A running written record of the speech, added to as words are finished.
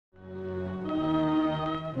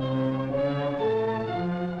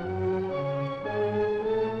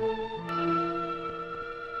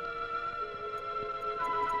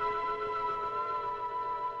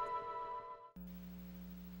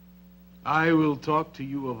I will talk to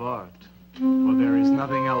you of art, for there is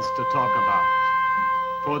nothing else to talk about.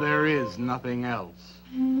 For there is nothing else.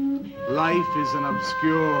 Life is an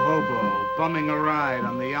obscure hobo bumming a ride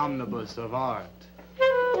on the omnibus of art.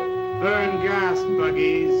 Burn gas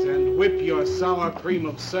buggies and whip your sour cream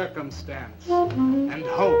of circumstance and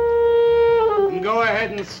hope. And go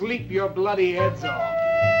ahead and sleep your bloody heads off.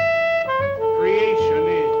 Creation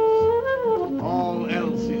is. All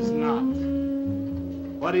else is not.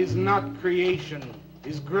 What is not creation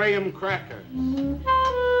is graham crackers.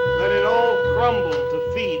 Let it all crumble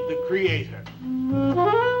to feed the creator.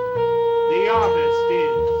 The artist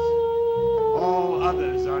is. All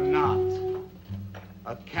others are not.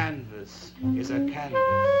 A canvas is a canvas,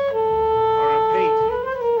 or a painting.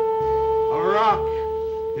 A rock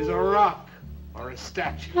is a rock, or a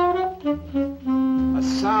statue. A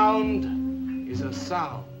sound is a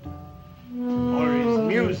sound, or is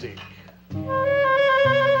music.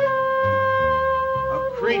 A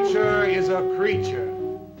creature is a creature,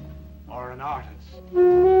 or an artist.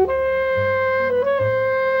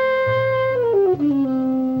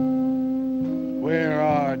 Where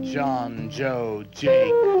are John, Joe,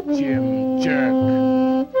 Jake, Jim, Jerk?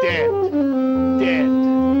 Dead, dead,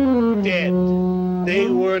 dead. They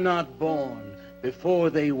were not born. Before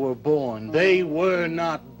they were born, they were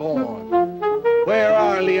not born. Where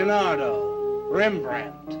are Leonardo,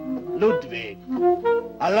 Rembrandt, Ludwig?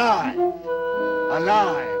 Alive,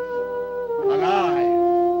 alive,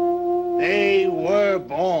 alive. They were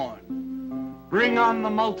born. Bring on the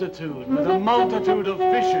multitude with a multitude of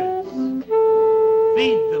fishes.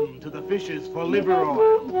 Feed them to the fishes for liver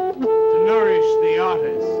oil, to nourish the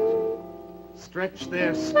artist. Stretch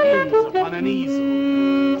their skins upon an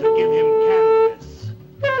easel to give him canvas.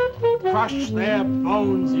 Crush their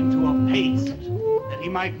bones into a paste that he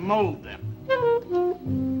might mold them.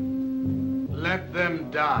 Let them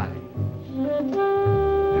die.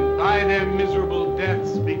 And by their miserable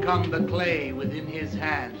deaths become the clay within his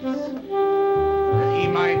hands, that he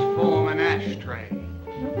might form an ashtray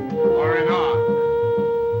or an ark.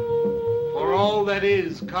 For all that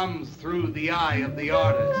is comes through the eye of the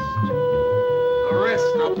artist. The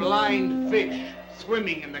rest are blind fish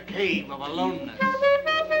swimming in the cave of aloneness.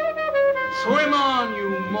 Swim on,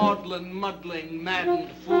 you maudlin, muddling, maddened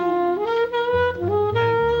fools,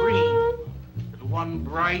 and dream that one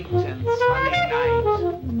bright and sunny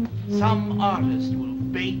night some artist will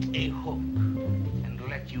bait a hook and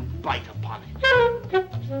let you bite upon it.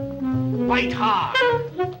 Bite hard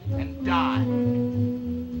and die.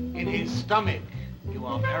 In his stomach, you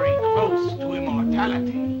are very close to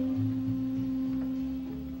immortality.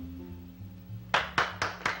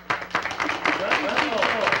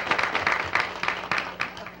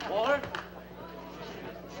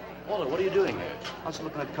 Walter, what are you doing here? I was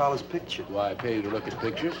looking at Carla's picture. Do I pay you to look at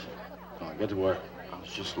pictures? Come on, get to work. I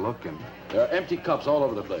was just looking. There are empty cups all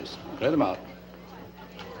over the place. Clear them out.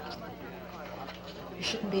 You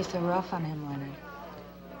shouldn't be so rough on him, Leonard.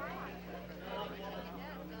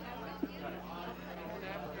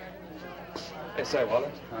 Hey, say, Walter.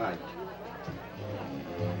 Hi.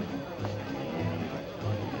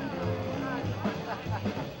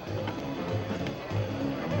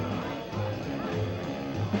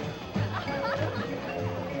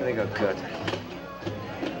 There you go, Kurt.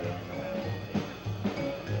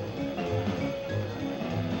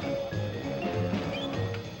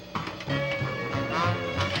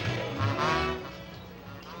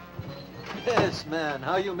 Yes, man.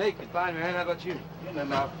 How you making? Fine, man. How about you? In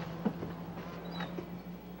and out.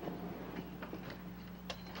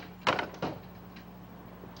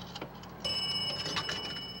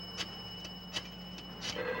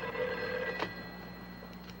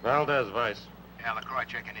 Valdez, Vice. Yeah, LaCroix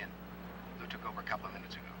checking in. Lou took over a couple of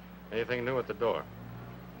minutes ago. Anything new at the door?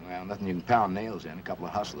 Well, nothing you can pound nails in. A couple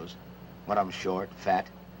of hustlers. One of them short, fat,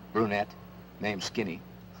 brunette, named Skinny.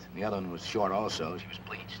 The other one was short also. She was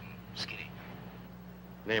bleached and skinny.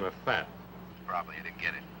 Name of Fat. Probably. I didn't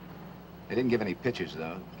get it. They didn't give any pictures,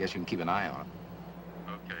 though. Guess you can keep an eye on them.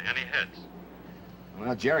 Okay. Any heads?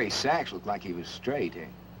 Well, Jerry Sachs looked like he was straight.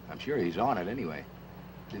 I'm sure he's on it anyway.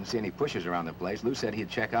 Didn't see any pushers around the place. Lou said he'd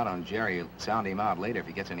check out on Jerry and sound him out later if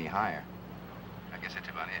he gets any higher. I guess that's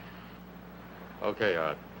about it. Okay,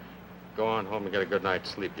 Art. Go on home and get a good night's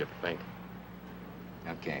sleep, you think.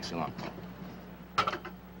 Okay, so long.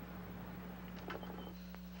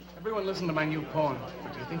 Everyone listen to my new poem.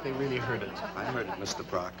 Do you think they really heard it? I heard it, Mr.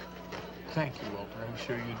 Brock. Thank you, Walter. I'm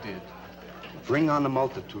sure you did. Bring on the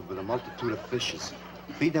multitude with a multitude of fishes.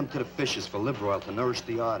 Feed them to the fishes for liver oil to nourish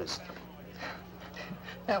the artist.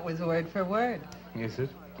 That was word for word. Is it?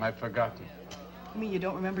 I've forgotten. You mean you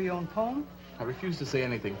don't remember your own poem? I refuse to say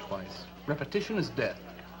anything twice. Repetition is death.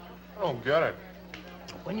 I don't get it.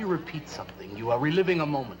 When you repeat something, you are reliving a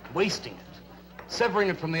moment, wasting it, severing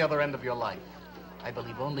it from the other end of your life. I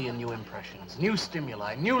believe only in new impressions, new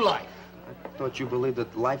stimuli, new life. I thought you believed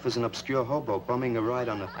that life is an obscure hobo bumming a ride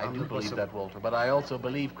on a... I do believe that, Walter, but I also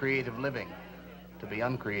believe creative living. To be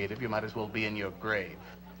uncreative, you might as well be in your grave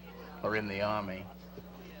or in the army.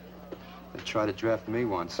 They tried to draft me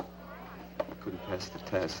once. Couldn't pass the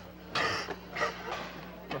test.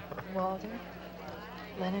 Walter,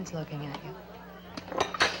 Leonard's looking at you.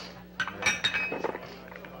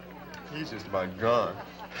 He's just about gone.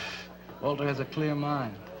 Walter has a clear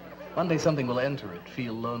mind. One day something will enter it,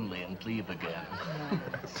 feel lonely, and leave again.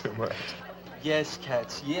 Too much. Yes,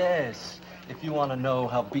 cats, yes. If you want to know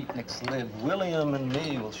how beatniks live, William and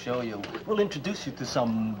me will show you. We'll introduce you to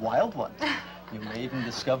some wild ones. You may even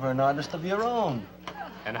discover an artist of your own.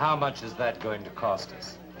 And how much is that going to cost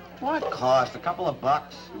us? What cost? A couple of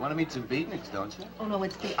bucks. You want to meet some beatniks, don't you? Oh, no,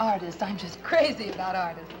 it's the artist. I'm just crazy about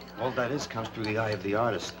artists. All that is comes through the eye of the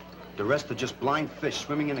artist. The rest are just blind fish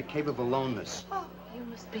swimming in a cave of aloneness. Oh, you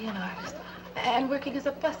must be an artist. And working as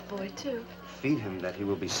a busboy, too. Feed him that he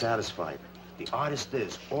will be satisfied. The artist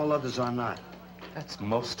is. All others are not. That's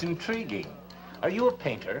most intriguing. Are you a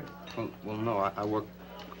painter? Well, no, I work...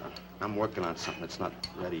 I'm working on something that's not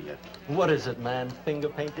ready yet. What is it, man? Finger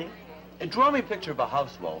painting? Draw me a picture of a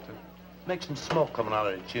house, Walter. Make some smoke coming out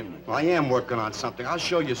of the chimney. Well, I am working on something. I'll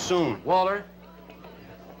show you soon. Walter?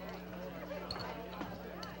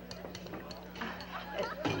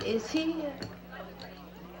 Is he...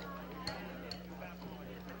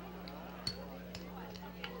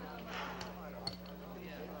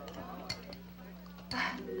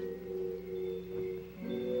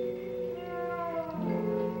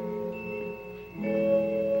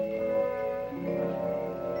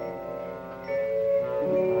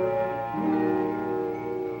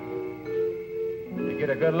 Get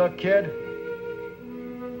a good look, kid?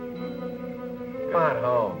 Come on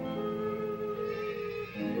home.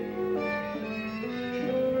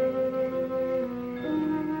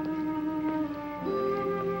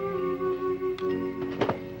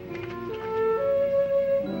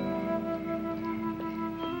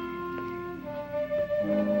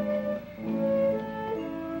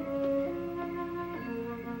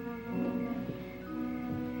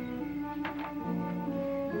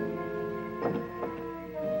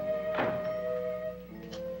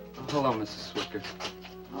 Hello, Mrs. Swicker.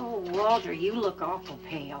 Oh, Walter, you look awful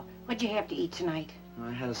pale. What'd you have to eat tonight?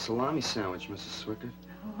 I had a salami sandwich, Mrs. Swicker.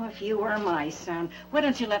 Oh, if you were my son, why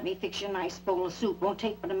don't you let me fix you a nice bowl of soup? Won't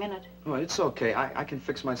take but a minute. Oh, it's okay. I can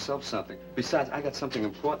fix myself something. Besides, I got something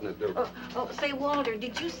important to do. Say, Walter,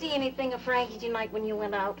 did you see anything of Frankie tonight when you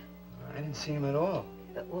went out? I didn't see him at all.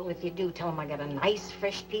 Well, if you do, tell him I got a nice,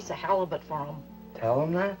 fresh piece of halibut for him. Tell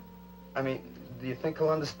him that? I mean, do you think he'll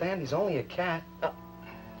understand? He's only a cat.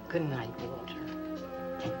 Good night, Walter.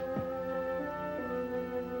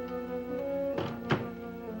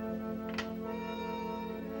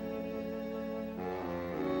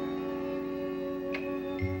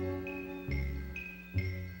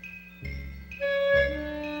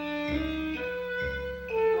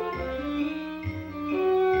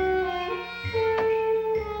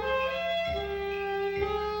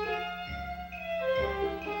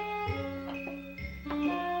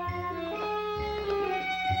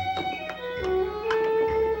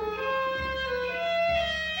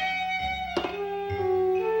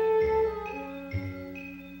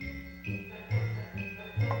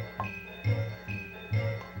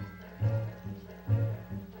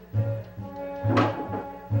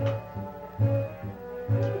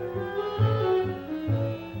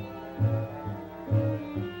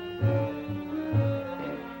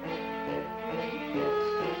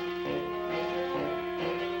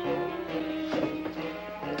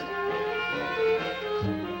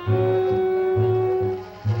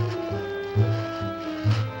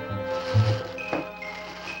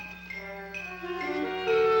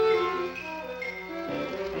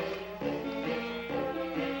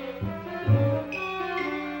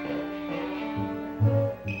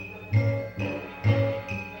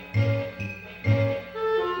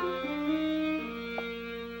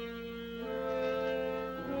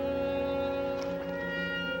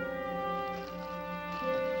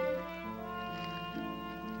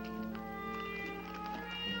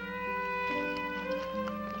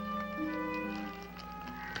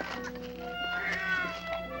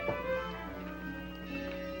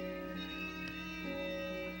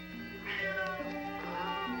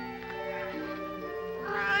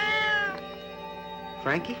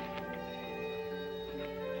 Frankie?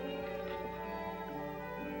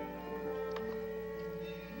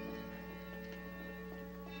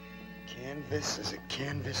 Canvas is a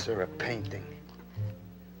canvas or a painting.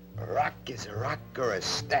 A rock is a rock or a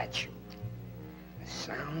statue. A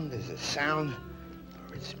sound is a sound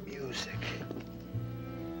or it's music.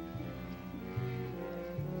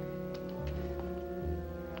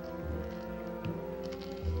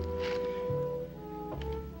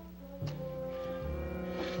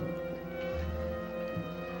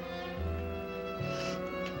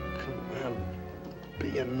 Come on,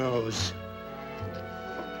 be a nose.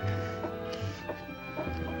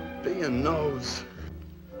 Be a nose.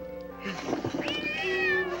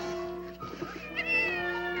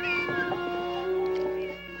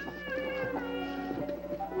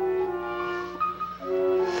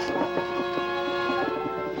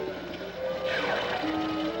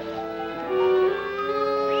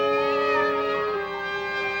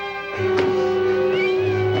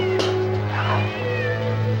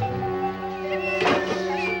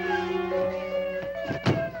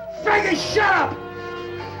 Frankie, shut up!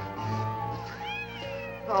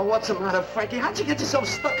 Oh, what's the matter, Frankie? How'd you get yourself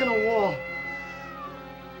stuck in a wall?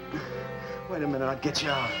 Wait a minute, I'll get you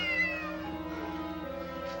out.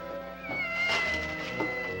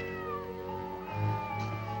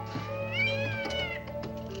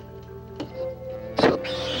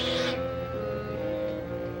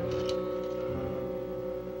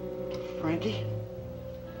 Frankie?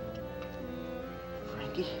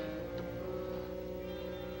 Frankie?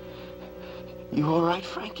 You all right,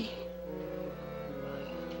 Frankie?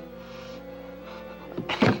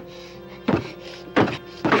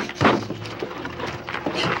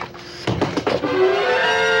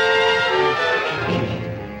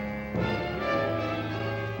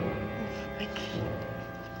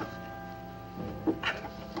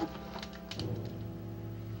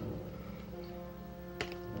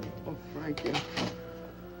 Oh, Frankie.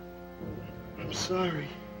 I'm sorry.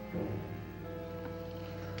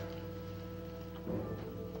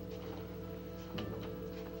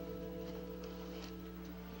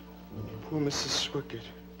 Poor Mrs. Swickett.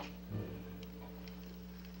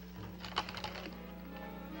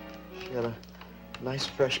 She had a nice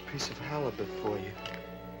fresh piece of halibut for you.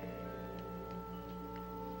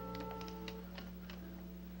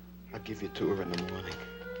 I'll give you to her in the morning.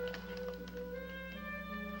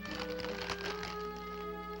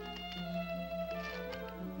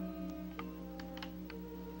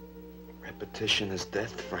 Repetition is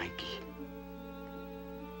death, Frankie.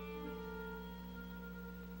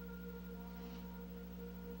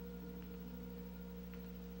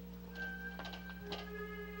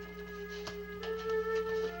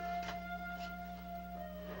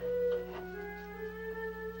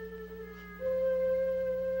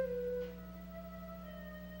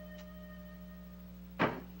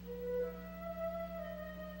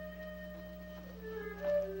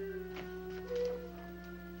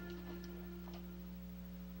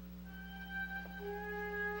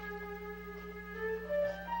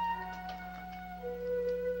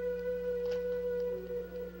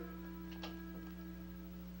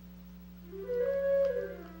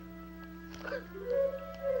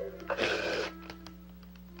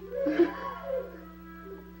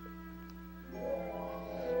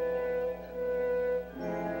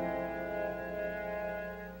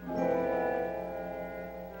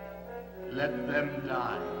 Let them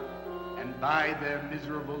die, and by their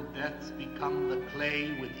miserable deaths become the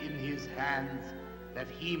clay within his hands, that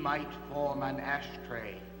he might form an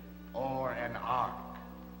ashtray or an ark.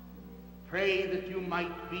 Pray that you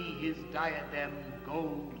might be his diadem,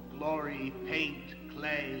 gold, glory, paint,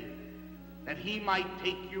 clay, that he might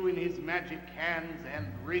take you in his magic hands and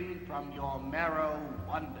wring from your marrow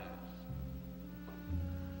wonders.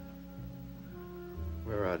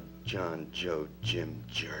 Where are John, Joe, Jim,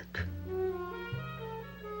 Jerk?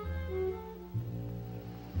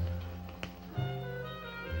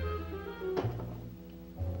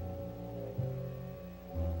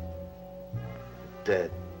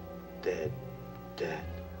 Dead, dead, dead.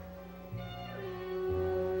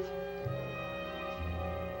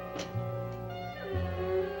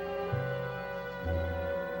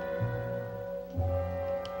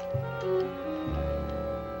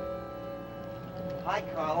 Hi,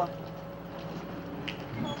 Carla.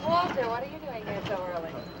 Walter, what are you doing here so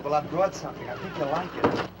early? Well, I brought something. I think you'll like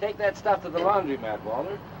it. Take that stuff to the laundromat,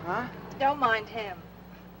 Walter. Huh? Don't mind him.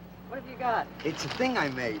 What have you got? It's a thing I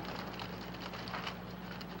made.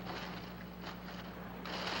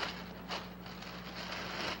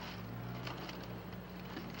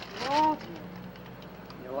 Walter.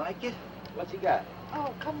 You like it? What's he got?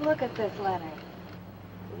 Oh, come look at this, Leonard.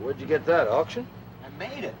 Where'd you get that, auction? I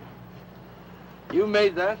made it. You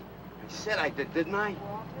made that? I said I did, didn't I?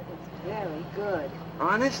 Walter, did Very good.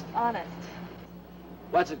 Honest? Honest.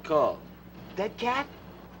 What's it called? Dead cat?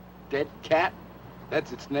 Dead cat?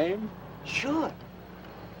 That's its name? Sure.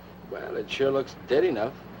 Well, it sure looks dead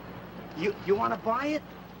enough. You want to buy it?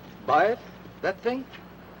 Buy it? That thing?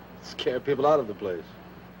 Scare people out of the place.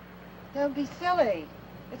 Don't be silly.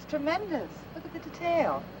 It's tremendous. Look at the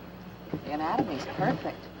detail. The anatomy's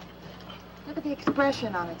perfect. Look at the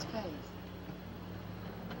expression on its face.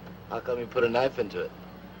 How come you put a knife into it?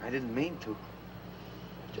 I didn't mean to.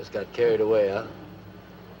 Just got carried away, huh?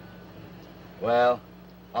 Well,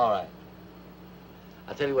 all right.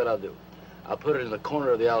 I'll tell you what I'll do. I'll put it in the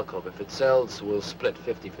corner of the alcove. If it sells, we'll split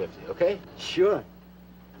 50-50, okay? Sure.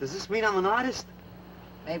 Does this mean I'm an artist?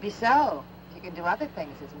 Maybe so. You can do other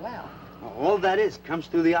things as well. All that is comes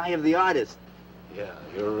through the eye of the artist. Yeah,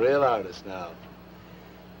 you're a real artist now.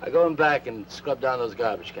 I go in back and scrub down those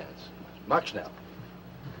garbage cans. March now.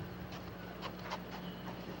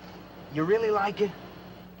 You really like it?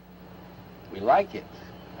 We like it.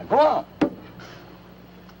 Now go on.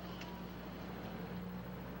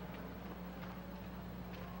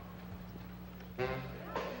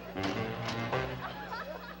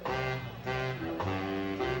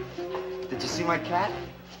 Did you see my cat?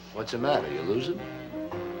 What's the matter? You losing?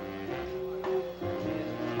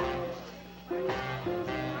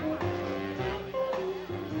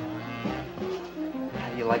 How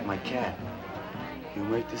do you like my cat? You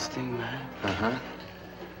make this thing, man? Uh-huh.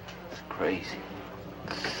 It's crazy.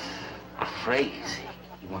 Crazy.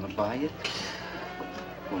 You want to buy it?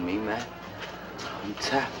 For me, man? I'm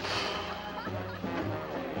tapped.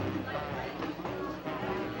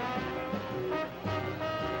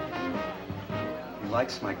 He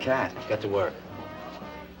likes my cat. Get to work.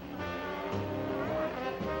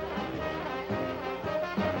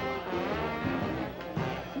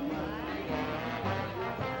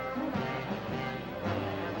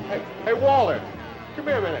 Hey, Walter, come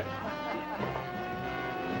here a minute.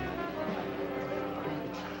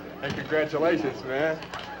 Hey, congratulations, man.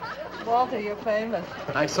 Walter, you're famous.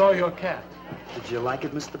 I saw your cat. Did you like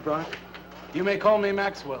it, Mr. Brock? You may call me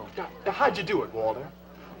Maxwell. How'd you do it, Walter?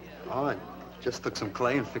 Oh, I just took some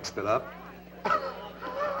clay and fixed it up.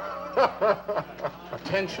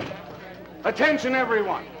 Attention. Attention,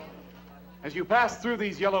 everyone. As you pass through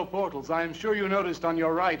these yellow portals, I am sure you noticed on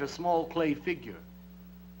your right a small clay figure,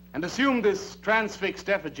 and assumed this transfixed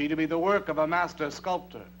effigy to be the work of a master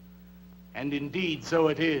sculptor. And indeed, so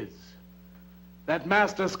it is. That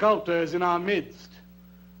master sculptor is in our midst.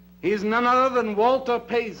 He is none other than Walter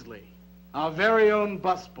Paisley, our very own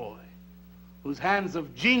busboy, whose hands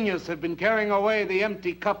of genius have been carrying away the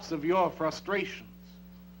empty cups of your frustrations.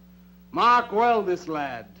 Mark well this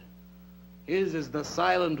lad. His is the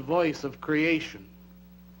silent voice of creation.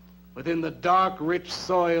 Within the dark, rich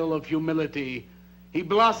soil of humility, he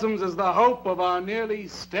blossoms as the hope of our nearly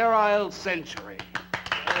sterile century.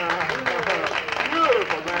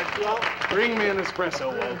 Beautiful, Maxwell. Bring me an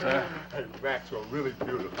espresso, Walter. Hey, Maxwell, really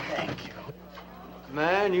beautiful. Thank you.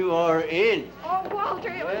 Man, you are in. Oh, Walter,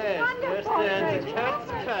 it was wonderful. Yes, the cat's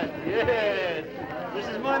cut. Yes. This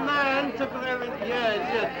is my man. Took with everything.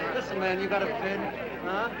 Yes. Listen, man, you got a pin?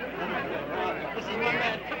 Huh? This is my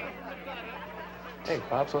man. Hey,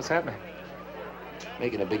 Pops, what's happening?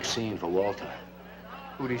 Making a big scene for Walter.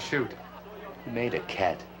 Who'd he shoot? He made a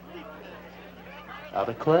cat. Out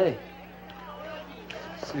of clay.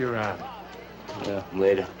 See you around. Yeah,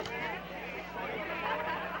 later.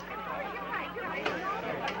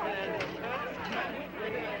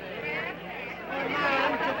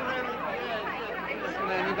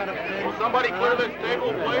 Will somebody clear this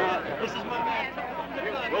table, please? This is my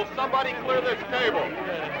man. Will somebody clear this table?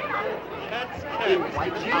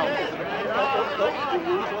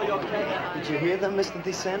 Did you hear them, Mr.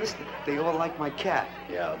 DeSantis? They all like my cat.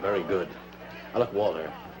 Yeah, very good. Now, look,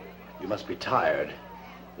 Walter, you must be tired.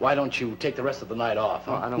 Why don't you take the rest of the night off,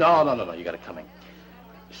 huh? I don't... No, you got it coming.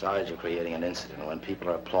 Besides, you're creating an incident. When people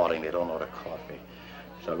are applauding, they don't order coffee.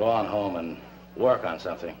 So go on home and work on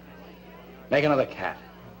something. Make another cat.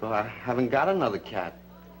 Well, I haven't got another cat.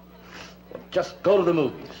 Well, just go to the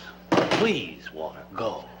movies. Please, Walter,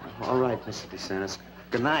 go. All right, Mr. DeSantis.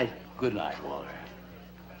 Good night. Good night, Walter.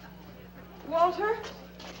 Walter?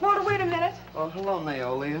 Walter, wait a minute. Oh, hello,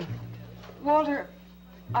 Naolia. Walter,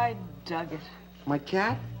 I dug it. My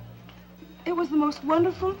cat? It was the most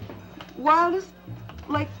wonderful, wildest,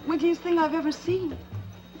 like, wittiest thing I've ever seen.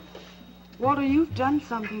 Walter, you've done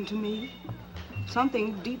something to me.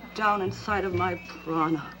 Something deep down inside of my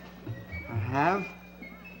prana. I have?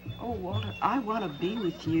 Oh, Walter, I want to be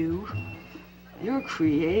with you. You're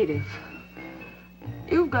creative.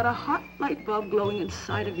 You've got a hot light bulb glowing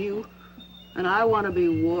inside of you. And I want to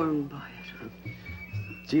be warmed by it.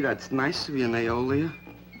 Gee, that's nice of you, Naolia.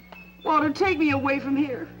 Walter, take me away from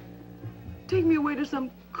here. Take me away to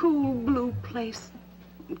some cool blue place.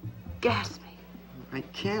 Gas me. I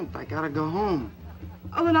can't. I gotta go home.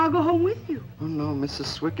 Oh, then I'll go home with you. Oh, no,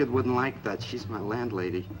 Mrs. Swickard wouldn't like that. She's my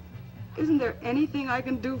landlady. Isn't there anything I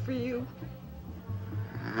can do for you?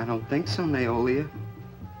 I don't think so, Naolia.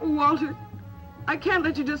 Oh, Walter, I can't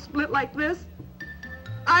let you just split like this.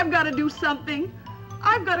 I've got to do something.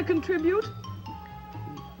 I've got to contribute.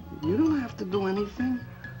 You don't have to do anything.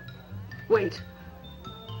 Wait.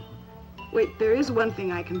 Wait, there is one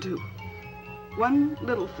thing I can do. One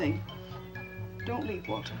little thing. Don't leave,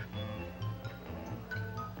 Walter.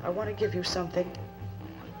 I want to give you something.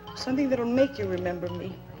 Something that'll make you remember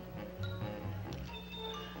me.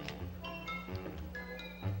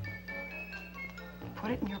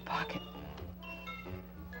 Put it in your pocket.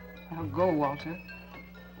 Now go, Walter.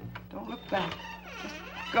 Don't look back. Just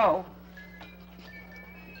go.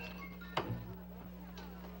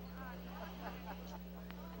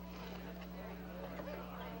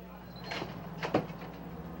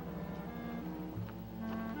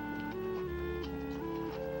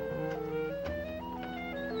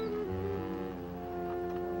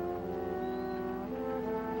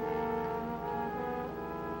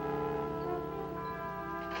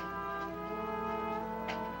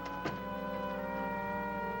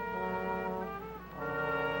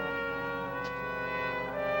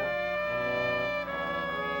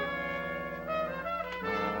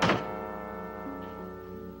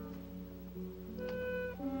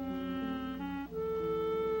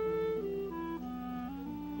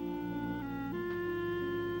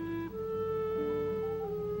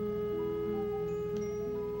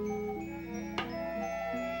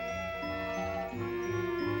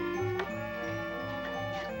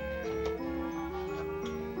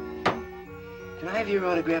 Can I have your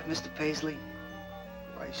autograph, Mr. Paisley?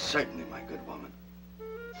 Why, certainly, my good woman.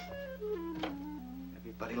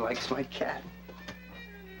 Everybody likes my cat.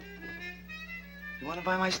 You want to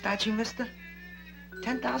buy my statue, mister?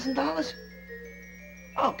 $10,000?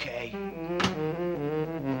 Okay.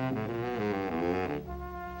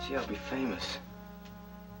 See, I'll be famous.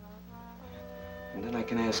 And then I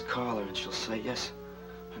can ask Carla, and she'll say yes.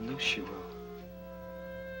 I know she will.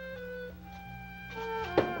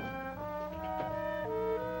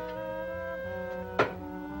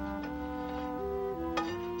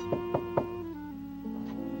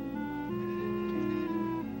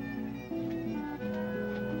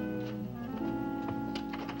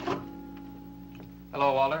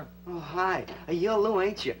 Hello, Walter. Oh, hi. You're Lou,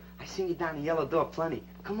 ain't you? I seen you down the yellow door plenty.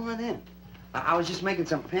 Come on in. I was just making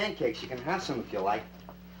some pancakes. You can have some if you like.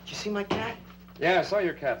 Did you see my cat? Yeah, I saw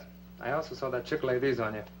your cat. I also saw that chick lay these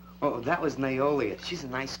on you. Oh, that was Naolia. She's a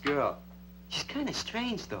nice girl. She's kind of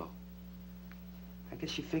strange, though. I guess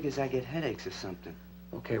she figures I get headaches or something.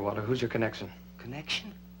 Okay, Walter, who's your connection?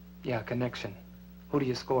 Connection? Yeah, connection. Who do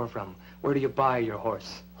you score from? Where do you buy your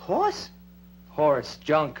horse? Horse? Horse,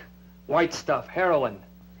 junk, white stuff, heroin.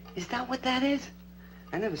 Is that what that is?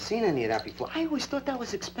 I never seen any of that before. I always thought that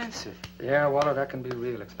was expensive. Yeah, Walter, that can be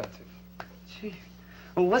real expensive. Gee.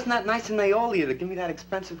 Well, wasn't that nice of Naolia to give me that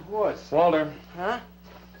expensive horse? Walter. Huh?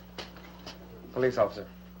 Police officer.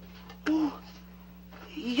 Oh,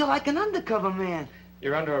 you're like an undercover man.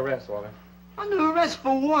 You're under arrest, Walter. Under arrest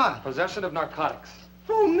for what? Possession of narcotics.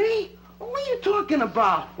 For me? What are you talking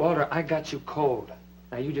about? Walter, I got you cold.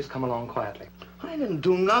 Now you just come along quietly. I didn't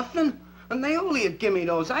do nothing. And Naolia give me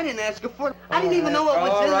those. I didn't ask her for it. I didn't even know what was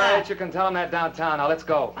in All right, that. you can tell him that downtown. Now, let's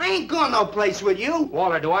go. I ain't going no place with you.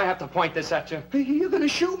 Walter, do I have to point this at you? You're gonna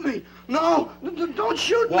shoot me. No, don't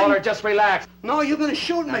shoot me. Walter, just relax. No, you're gonna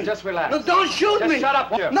shoot me. Now, just relax. No, don't shoot Just me. shut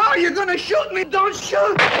up, Walter. No, you're gonna shoot me. Don't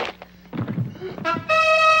shoot.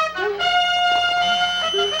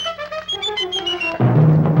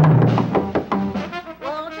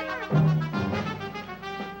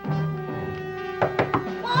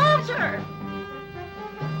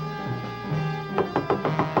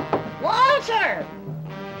 Walter!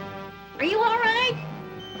 Are you all right?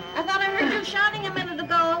 I thought I heard you shouting a minute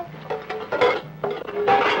ago.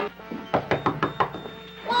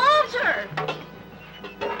 Walter!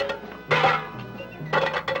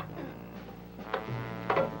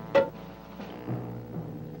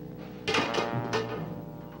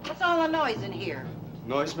 What's all the noise in here?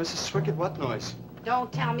 Noise, Mrs. Swickard? What noise?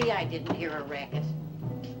 Don't tell me I didn't hear a racket.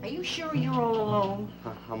 Are you sure you're all alone?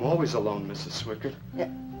 I'm always alone, Mrs. Swickard.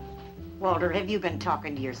 Walter, have you been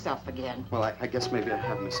talking to yourself again? Well, I guess maybe I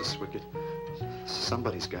have, Mrs. Swickard.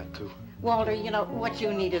 Somebody's got to. Walter, you know, what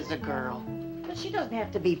you need is a girl. But she doesn't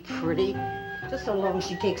have to be pretty. Just so long as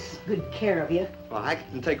she takes good care of you. Well, I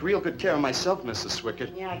can take real good care of myself, Mrs.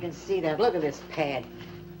 Swickett. Yeah, I can see that. Look at this pad.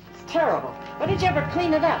 It's terrible. When did you ever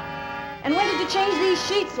clean it up? And when did you change these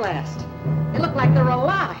sheets last? They look like they're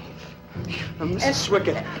alive. Mrs.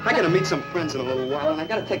 Swickett, I gotta meet some friends in a little while, and I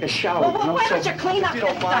gotta take a shower. Well, why don't you clean up if you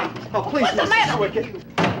don't this mind. stuff? Oh, please, What's the Mrs. matter? Swickett.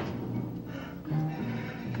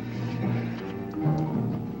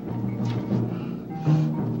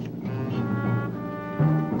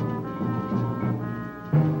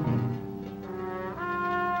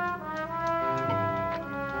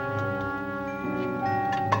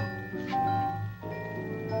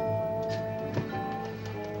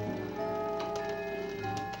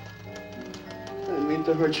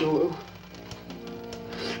 To hurt you, Lou.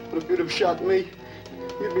 But if you'd have shot me,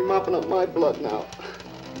 you'd be mopping up my blood now.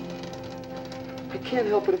 I can't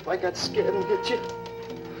help it if I got scared and hit you.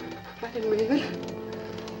 I didn't mean it.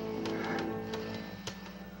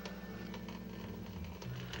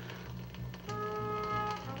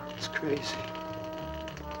 It's crazy.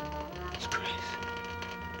 It's crazy.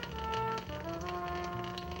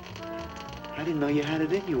 I didn't know you had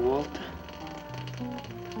it in you, Walter.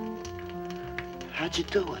 How'd you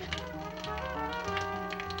do it?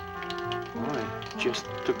 Well, I just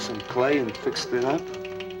took some clay and fixed it up.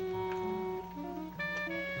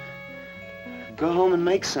 Go home and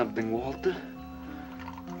make something, Walter.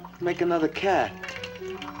 Make another cat.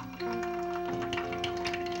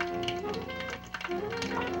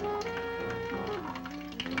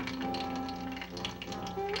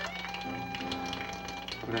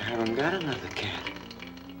 But I haven't got another cat.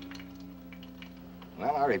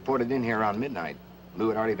 Well, I reported in here around midnight. Lou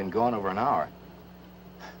had already been gone over an hour.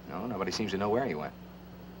 No, nobody seems to know where he went.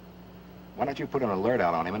 Why don't you put an alert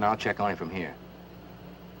out on him, and I'll check on him from here.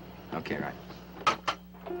 Okay, right.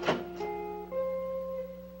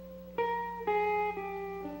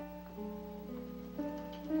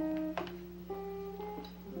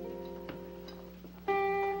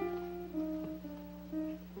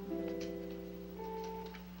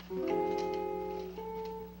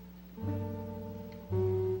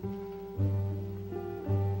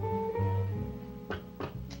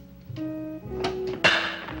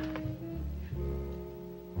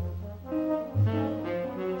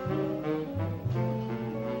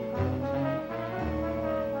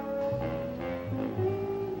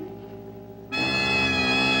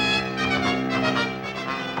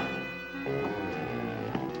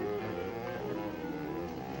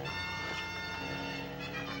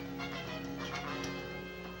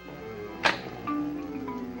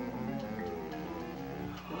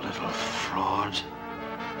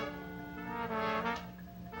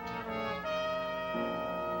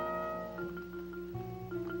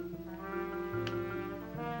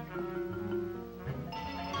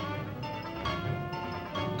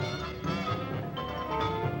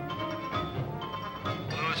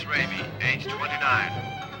 Age 29,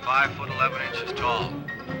 5 foot 11 inches tall,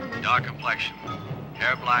 dark complexion,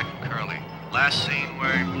 hair black and curly. Last seen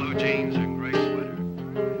wearing blue jeans and gray sweater.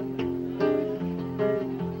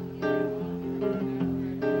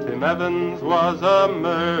 Tim Evans was a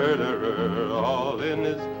murderer, all in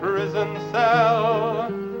his prison cell.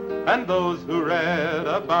 And those who read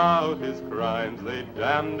about his crimes, they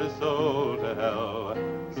damned his soul to hell,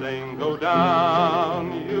 saying, "Go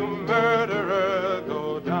down, you murderer,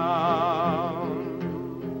 go down."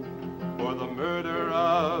 For the murder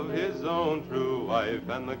of his own true wife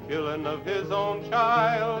and the killing of his own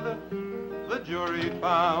child, the jury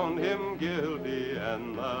found him guilty,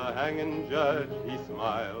 and the hanging judge, he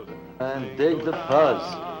smiled. And dig the fuzz.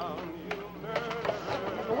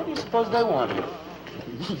 What do you suppose they want here?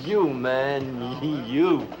 You, man,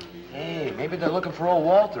 you. Hey, maybe they're looking for old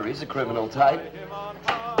Walter. He's a criminal type.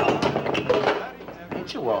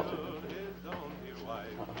 Ain't you, Walter?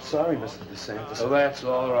 I'm sorry, Mr. DeSantis. Oh, that's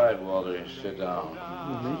all right, Walter. Sit down.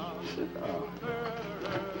 Sit down.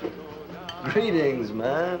 Greetings,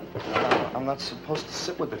 man. I'm not supposed to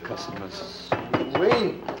sit with the customers.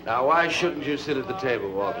 Green. Now, why shouldn't you sit at the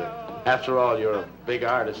table, Walter? After all, you're a big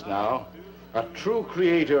artist now. A true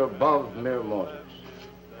creator above mere mortals.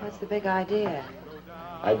 What's the big idea?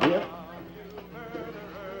 Idea?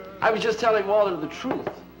 I was just telling Walter the truth.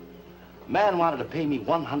 Man wanted to pay me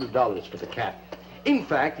 $100 for the cat. In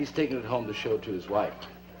fact, he's taking it home to show to his wife.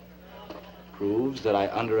 Proves that I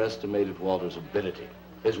underestimated Walter's ability.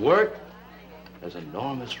 His work has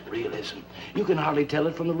enormous realism. You can hardly tell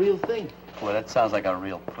it from the real thing. Well, that sounds like a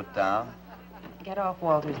real put-down. Get off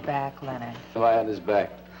Walter's back, Leonard. If I had his back.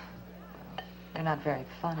 You're not very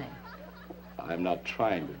funny. I'm not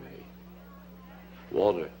trying to be.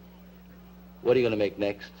 Walter, what are you going to make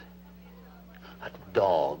next? A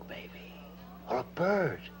dog, maybe. or a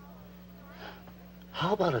bird.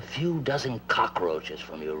 How about a few dozen cockroaches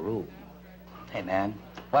from your room? Hey, man,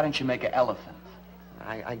 why don't you make an elephant?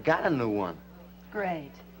 I got a new one.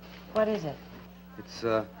 Great. What is it? It's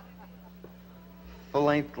a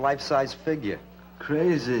full-length, life-size figure.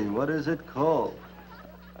 Crazy. What is it called?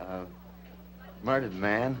 Murdered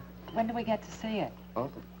man. When do we get to see it? Oh,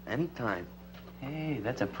 anytime. Hey,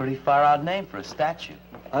 that's a pretty far-out name for a statue.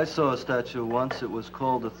 I saw a statue once. It was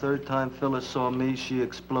called The Third Time Phyllis Saw Me, She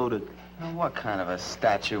Exploded. Now, what kind of a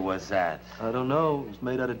statue was that? I don't know. It was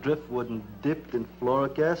made out of driftwood and dipped in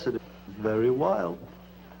fluoric acid. It was very wild.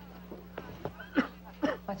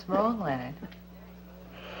 What's wrong, Leonard?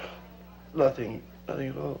 Nothing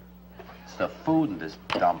at all. It's the food in this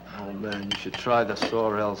dump. Oh, man, you should try the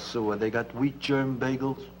Sorrel sewer. They got wheat germ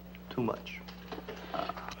bagels. Too much.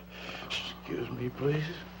 Excuse me, please.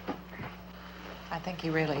 I think he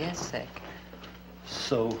really is sick.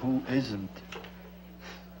 So who isn't?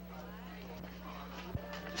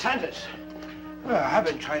 Sanders, I've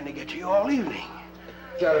been trying to get to you all evening.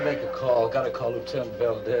 Gotta make a call. Gotta call Lieutenant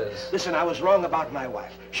Valdez. Listen, I was wrong about my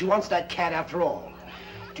wife. She wants that cat after all.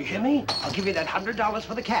 Do you hear me? I'll give you that $100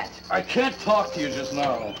 for the cat. I can't talk to you just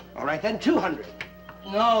now. All right, then, $200.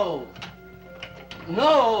 No.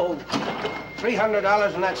 No.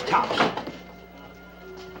 $300, and that's tops.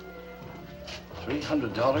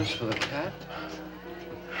 $300 for the cat?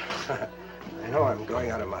 I know I'm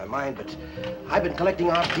going out of my mind, but I've been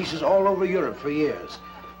collecting art pieces all over Europe for years.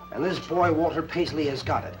 And this boy, Walter Paisley, has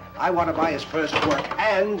got it. I want to buy his first work,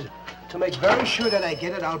 and to make very sure that I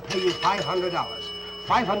get it, I'll pay you $500.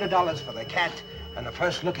 $500 for the cat, and the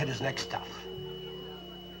first look at his next stuff.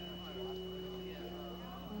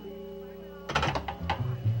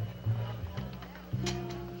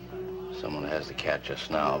 Someone has the cat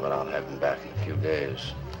just now, but I'll have him back in a few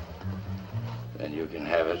days. Then you can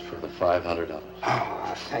have it for the $500.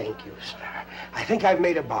 Oh, thank you, sir. I think I've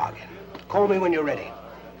made a bargain. Call me when you're ready.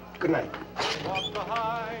 Good night.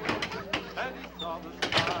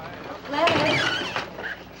 Leonard!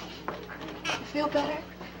 You feel better?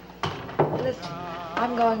 Listen,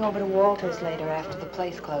 I'm going over to Walter's later after the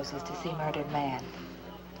place closes to see Murdered Man.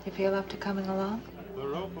 You feel up to coming along? The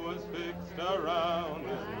rope was fixed around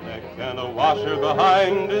his neck and a washer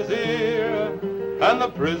behind his ear, and the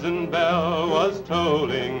prison bell was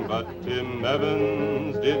tolling, but Tim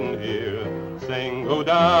Evans didn't hear. Saying, go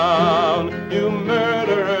down, you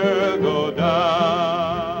murderer, go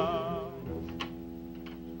down.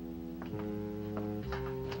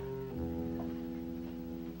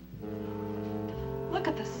 Look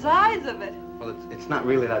at the size of it. Well, it's not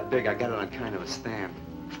really that big. I got it on kind of a stand.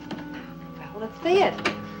 Well, let's see it.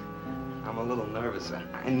 I'm a little nervous.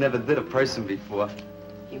 I never did a person before.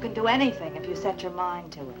 You can do anything if you set your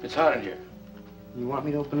mind to it. It's hot in here. You want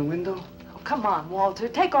me to open a window? Oh, come on, Walter.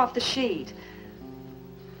 Take off the sheet.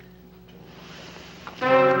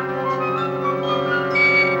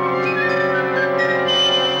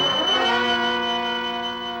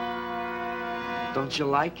 Don't you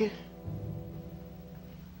like it?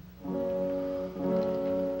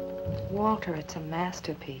 Walter, it's a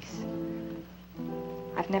masterpiece.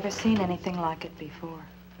 I've never seen anything like it before.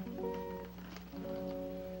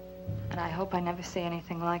 And I hope I never see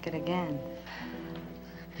anything like it again.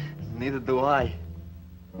 Neither do I.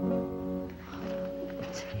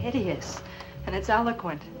 It's hideous, and it's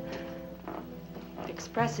eloquent. It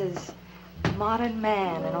expresses modern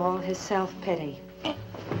man and all his self-pity. How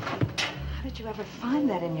did you ever find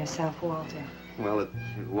that in yourself, Walter? Well, it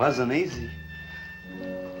wasn't easy.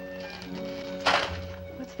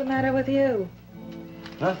 What's the matter with you?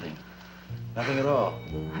 Nothing. Nothing at all.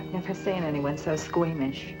 I've never seen anyone so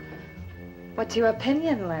squeamish. What's your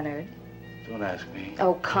opinion, Leonard? Don't ask me.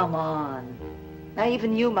 Oh, come on. Now,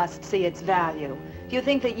 even you must see its value. Do you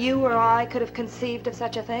think that you or I could have conceived of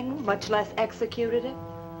such a thing, much less executed it?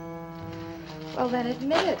 Well, then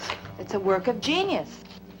admit it. It's a work of genius.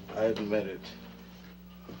 I admit it.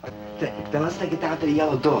 Then let's take it down to the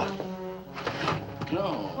yellow door.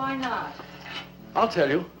 No. Why not? I'll tell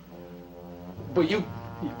you. But you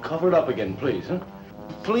cover it up again, please, huh?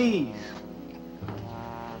 Please.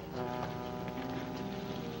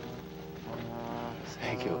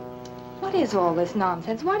 Thank you. What is all this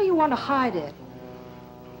nonsense? Why do you want to hide it?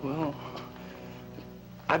 Well,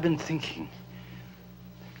 I've been thinking.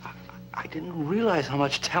 I didn't realize how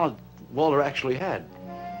much talent Walter actually had.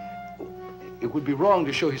 It would be wrong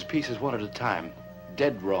to show his pieces one at a time.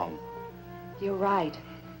 Dead wrong. You're right.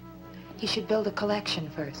 He should build a collection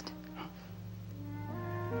first.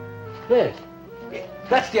 There.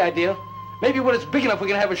 That's the idea. Maybe when it's big enough, we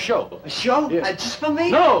can have a show. A show? Yeah. Just for me?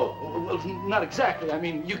 No! Well, not exactly. I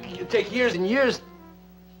mean, you take years and years.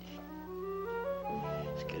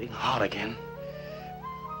 It's getting hot again.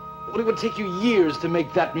 Well, it would take you years to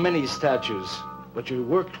make that many statues, but your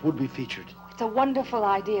work would be featured. It's a wonderful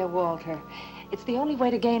idea, Walter. It's the only way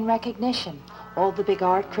to gain recognition. All the big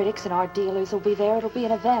art critics and art dealers will be there. It'll be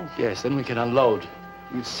an event. Yes, then we can unload.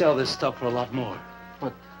 We'd sell this stuff for a lot more.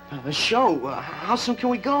 But the show, how soon can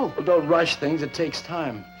we go? Well, don't rush things. It takes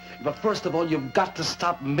time. But first of all, you've got to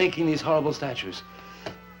stop making these horrible statues.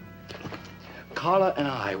 Carla and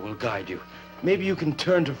I will guide you. Maybe you can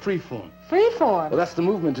turn to freeform. Freeform? Well, that's the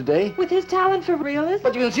movement today. With his talent for realism?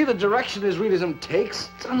 But you can see the direction his realism takes.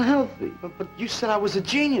 It's unhealthy. But you said I was a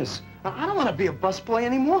genius. I don't want to be a busboy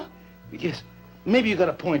anymore. Yes, maybe you got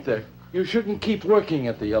a point there. You shouldn't keep working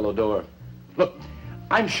at the Yellow Door. Look,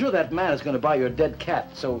 I'm sure that man is going to buy your dead cat,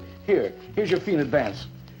 so here's your fee in advance.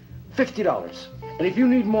 $50. And if you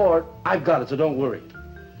need more, I've got it, so don't worry.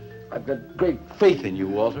 I've got great faith in you,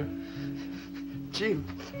 Walter. Gee,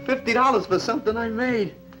 $50 for something I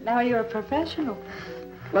made. Now you're a professional.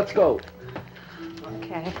 Let's go.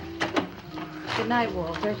 Okay. Good night,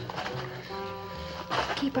 Walter.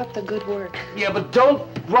 Keep up the good work. Yeah, but don't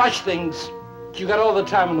rush things. You got all the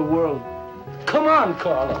time in the world. Come on,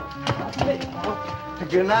 Carla.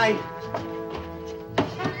 Good night.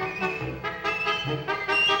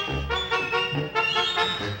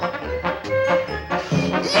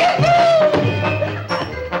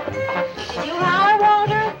 Did you holler,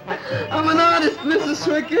 Walter? I'm an artist, Mrs.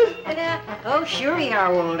 Swicker. Oh, sure you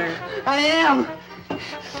are, Walter. I am.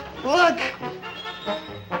 Look.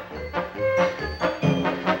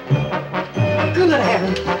 Good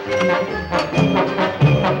heavens.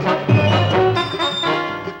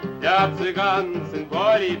 Я цыган, сын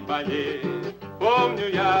полей полей, помню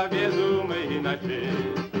я безумные ночи.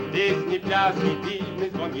 Песни, пляски, дивный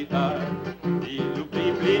звон гитар и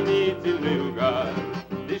любви пленительный угар.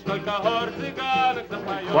 Лишь только хор цыганок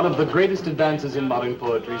запоет. One of the greatest advances in modern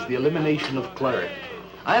poetry is the elimination of clarity.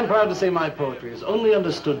 I am proud to say my poetry is only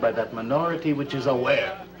understood by that minority which is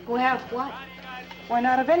aware. Aware of what? Why,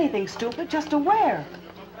 not of anything, stupid, just aware.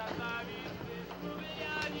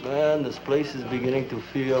 Man, this place is beginning to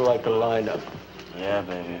feel like a lineup. Yeah,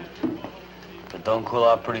 baby. But don't cool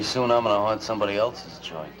out pretty soon, I'm gonna haunt somebody else's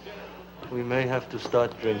joint. We may have to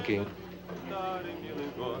start drinking.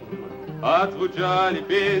 Отзвучали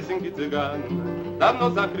песенки цыган, давно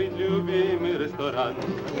закрыт любимый ресторан.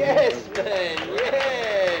 Yes, man,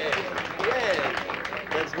 yeah, yeah.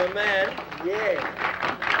 That's my man, yeah.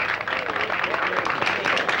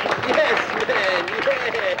 Yes, man,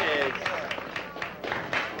 yes.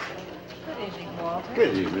 Good evening, Walter.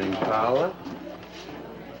 Good evening, Paula.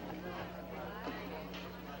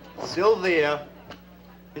 Sylvia,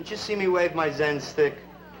 didn't you see me wave my Zen stick?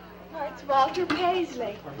 Oh, it's Walter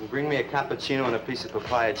Paisley. Bring me a cappuccino and a piece of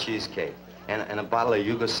papaya cheesecake. And a bottle of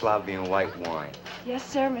Yugoslavian white wine. Yes,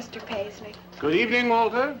 sir, Mr. Paisley. Good evening,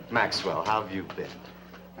 Walter. Maxwell, how have you been?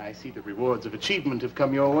 I see the rewards of achievement have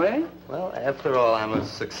come your way. Well, after all, I'm a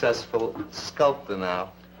successful sculptor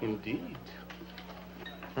now. Indeed.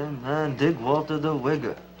 Hey, man, dig Walter the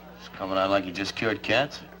Wigger. It's coming out like you just cured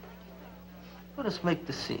cancer. Let us make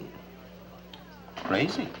the scene.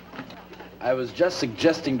 Crazy. I was just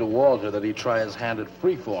suggesting to Walter that he try his hand at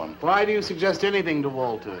freeform. Why do you suggest anything to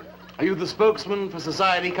Walter? Are you the spokesman for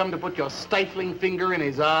society come to put your stifling finger in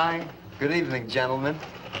his eye? Good evening, gentlemen.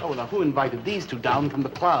 Oh, now who invited these two down from the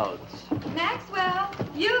clouds? Maxwell,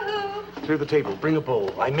 yoo-hoo. Through the table, bring a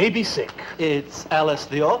bowl. I may be sick. It's Alice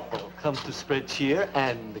the Awful. Comes to spread cheer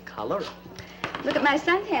and color. Look at my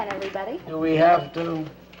suntan, everybody. Do we have to?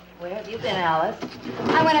 Where have you been, Alice?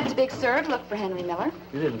 I went up to Big Sur to look for Henry Miller.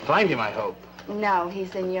 You didn't find him, I hope. No,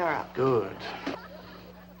 he's in Europe. Good.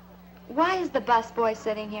 Why is the busboy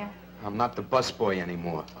sitting here? I'm not the busboy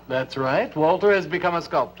anymore. That's right. Walter has become a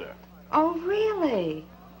sculptor. Oh, really?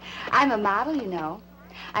 I'm a model, you know.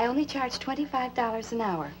 I only charge $25 an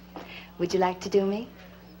hour. Would you like to do me?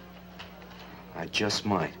 I just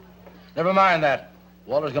might. Never mind that.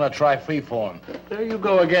 Walter's gonna try freeform. There you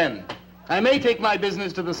go again. I may take my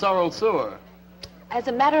business to the Sorrel Sewer. As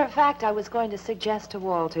a matter of fact, I was going to suggest to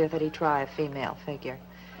Walter that he try a female figure.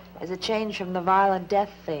 As a change from the violent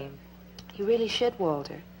death theme. He really should,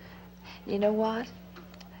 Walter. You know what?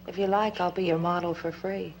 If you like, I'll be your model for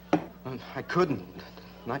free. I couldn't.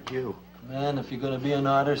 Not you. Man, if you're gonna be an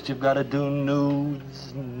artist, you've got to do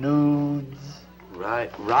nudes, nudes.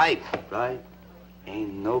 Right.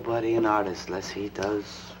 Ain't nobody an artist unless he does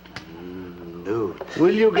nude.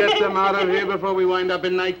 Will you get them out of here before we wind up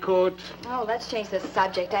in night court? Oh, let's change the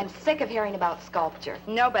subject. I'm sick of hearing about sculpture.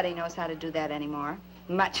 Nobody knows how to do that anymore,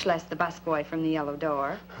 much less the busboy from the Yellow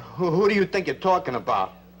Door. Who do you think you're talking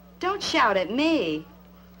about? Don't shout at me.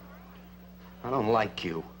 I don't like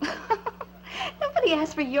you. Nobody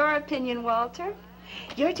asked for your opinion, Walter.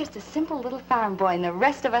 You're just a simple little farm boy, and the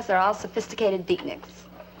rest of us are all sophisticated beatniks.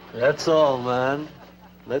 That's all, man.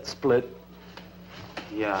 Let's split.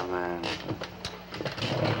 Yeah, man.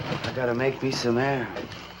 I gotta make me some air.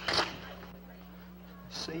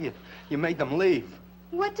 See, you made them leave.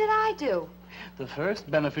 What did I do? The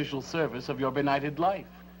first beneficial service of your benighted life.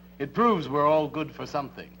 It proves we're all good for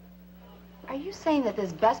something. Are you saying that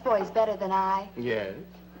this busboy is better than I? Yes.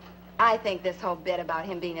 I think this whole bit about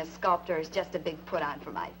him being a sculptor is just a big put-on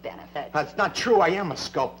for my benefit. That's not true. I am a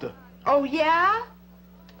sculptor. Oh, yeah?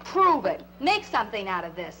 Prove it. Make something out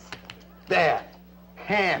of this. There.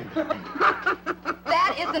 Hand.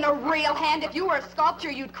 That isn't a real hand. If you were a sculptor,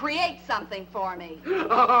 you'd create something for me.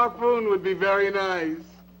 A harpoon would be very nice.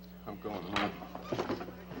 I'm going home.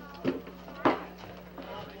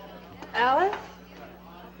 Alice?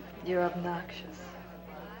 You're obnoxious.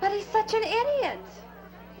 But he's such an idiot.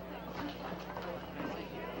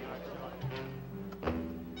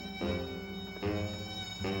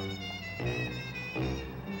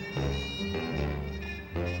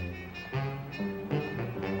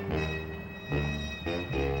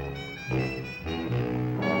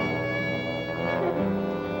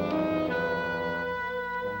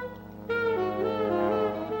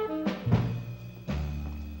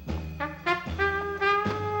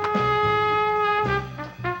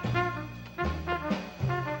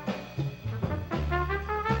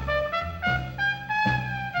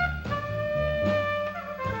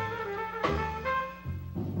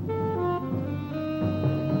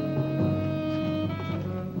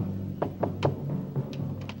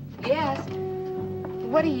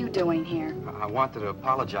 What are you doing here? I wanted to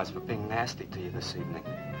apologize for being nasty to you this evening.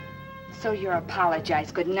 So you're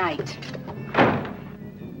apologized. Good night.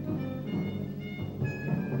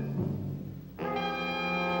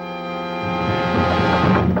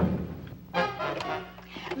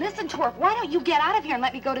 Listen, Twerp, why don't you get out of here and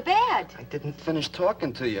let me go to bed? I didn't finish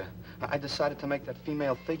talking to you. I decided to make that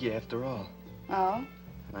female figure after all. Oh?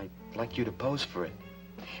 And I'd like you to pose for it.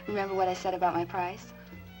 Remember what I said about my price?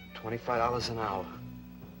 $25 an hour.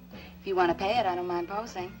 If you want to pay it, I don't mind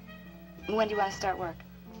posing. When do you want to start work?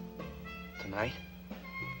 Tonight?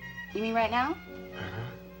 You mean right now?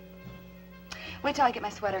 Uh-huh. Wait till I get my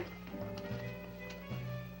sweater.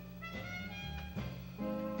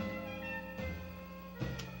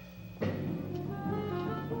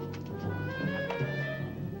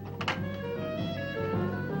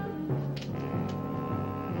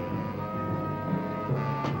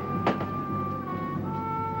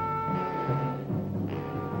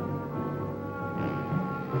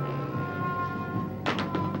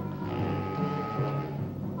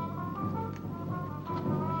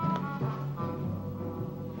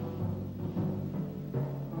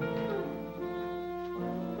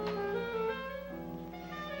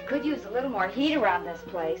 Could use a little more heat around this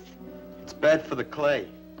place. It's bad for the clay.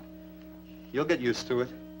 You'll get used to it.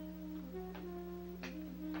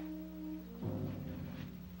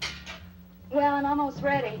 Well, I'm almost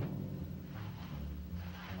ready.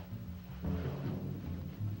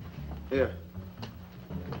 Here.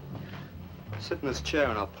 Sit in this chair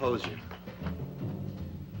and I'll pose you.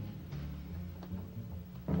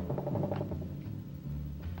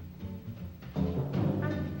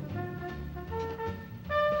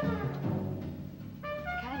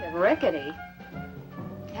 Rickety.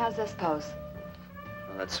 How's this pose?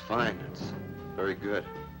 Well, that's fine. It's very good.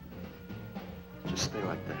 Just stay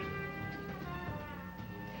like that.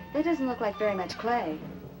 That doesn't look like very much clay.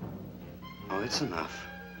 Oh, it's enough.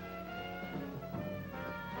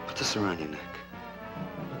 Put this around your neck.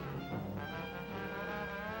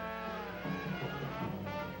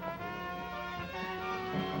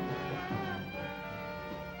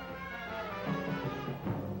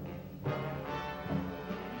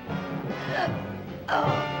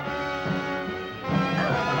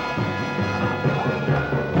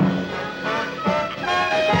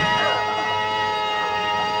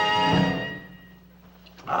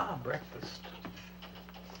 Breakfast.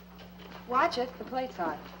 Watch it. The plate's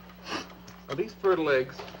hot. Are these fertile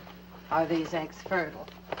eggs? Are these eggs fertile?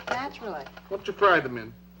 Naturally. What'd you fry them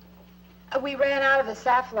in? We ran out of the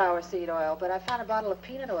safflower seed oil, but I found a bottle of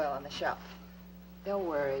peanut oil on the shelf. Don't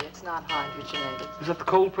worry, it's not hydrogenated. Is that the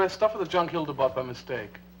cold-pressed stuff or the junk Hilda bought by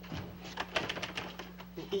mistake?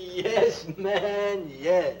 Yes, man,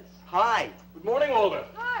 yes. Hi. Good morning, Walter.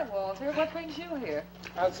 Hi, Hi, Walter. What brings you here?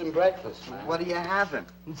 Had some breakfast, man. What are you having?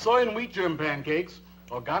 Soy and wheat germ pancakes,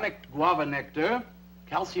 organic guava nectar,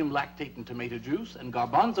 calcium lactate and tomato juice, and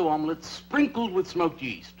garbanzo omelets sprinkled with smoked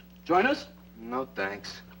yeast. Join us? No,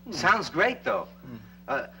 thanks. Sounds great, though.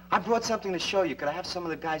 I brought something to show you. Could I have some of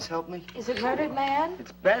the guys help me? Is it Murdered Man?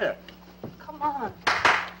 It's better. Come on.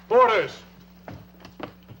 Orders.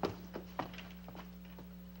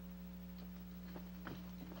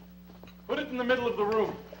 Put it in the middle of the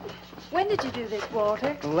room. When did you do this,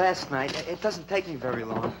 Walter? Last night. It doesn't take me very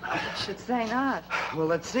long. I should say not. Well,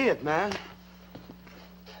 let's see it, man.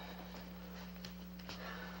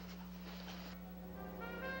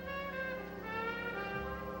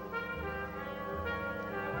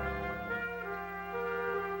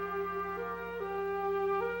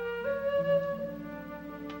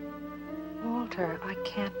 Walter, I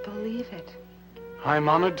can't believe it. I'm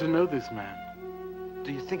honored to know this man.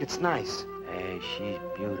 Do you think it's nice? Hey, she's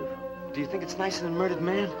beautiful. Do you think it's nicer than Murdered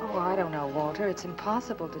Man? Oh, I don't know, Walter. It's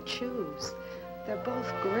impossible to choose. They're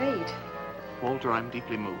both great. Walter, I'm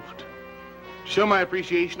deeply moved. To show my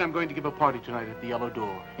appreciation, I'm going to give a party tonight at the Yellow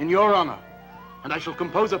Door, in your honor. And I shall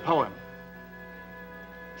compose a poem.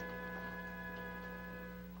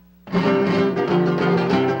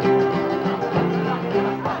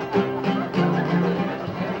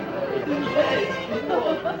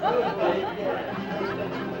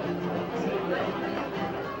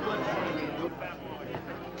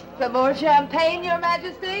 Some more champagne, Your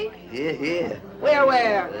Majesty? Here, here. Where?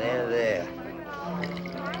 There.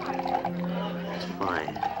 It's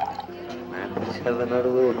fine. Man, let's have another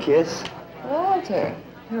little kiss. Walter,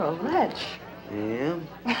 you're a lech. Yeah?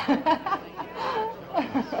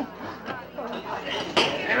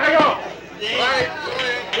 Here I go.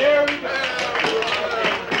 Here we go.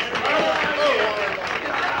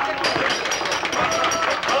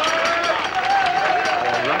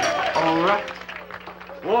 All right.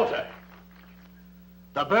 Walter.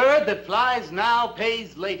 The bird that flies now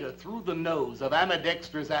pays later through the nose of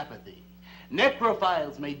ambidextrous apathy.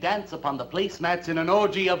 Necrophiles may dance upon the placemats in an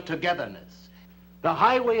orgy of togetherness. The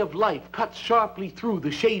highway of life cuts sharply through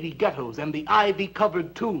the shady ghettos and the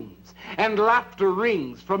ivy-covered tombs, and laughter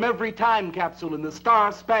rings from every time capsule in the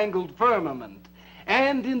star-spangled firmament.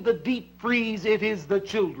 And in the deep freeze, it is the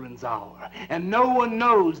children's hour, and no one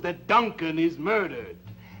knows that Duncan is murdered.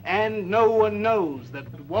 And no one knows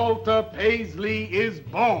that Walter Paisley is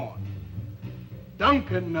born.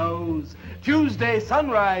 Duncan knows. Tuesday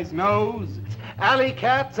Sunrise knows. Alley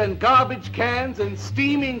cats and garbage cans and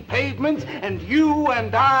steaming pavements and you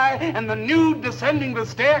and I and the nude descending the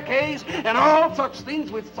staircase and all such things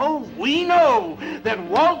with souls, we know that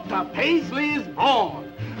Walter Paisley is born.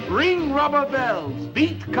 Ring rubber bells,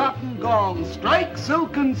 beat cotton gongs, strike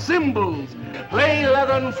silken cymbals, play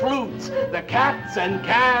leathern flutes, the cats and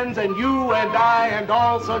cans and you and I and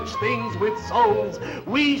all such things with souls.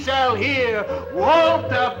 We shall hear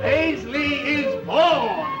Walter Paisley is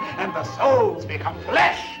born, and the souls become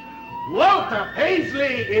flesh. Walter Paisley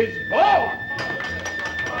is born.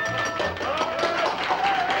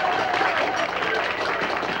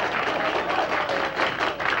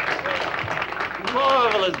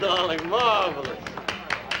 Marvelous, darling, marvelous.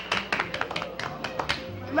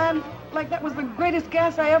 Man, like that was the greatest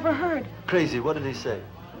gas I ever heard. Crazy, what did he say?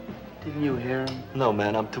 Didn't you hear him? No,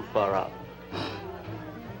 man, I'm too far out.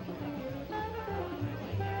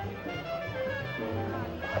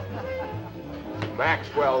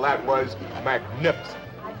 Maxwell, that was magnificent.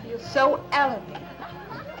 I feel so elevated.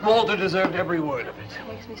 Walter deserved every word of it.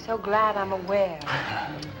 It makes me so glad I'm aware.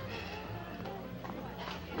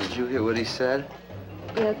 Did you hear what he said?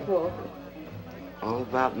 Yes, Walter. All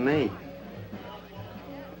about me.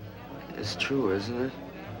 It's true, isn't it?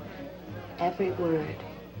 Every word.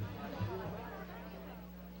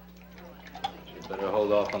 You better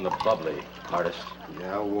hold off on the bubbly, artist.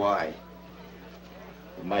 Yeah, why?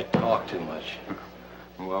 You might talk too much.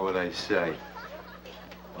 What would I say?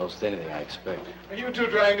 Most anything, I expect. Are you two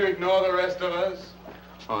trying to ignore the rest of us?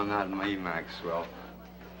 Oh, not me, Maxwell.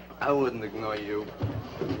 I wouldn't ignore you.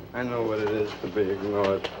 I know what it is to be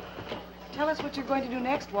ignored. Tell us what you're going to do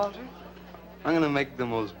next, Walter. I'm gonna make the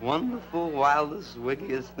most wonderful, wildest,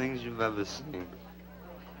 wickedest things you've ever seen.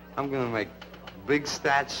 I'm gonna make big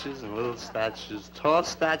statues and little statues, tall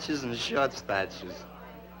statues and short statues.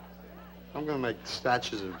 I'm gonna make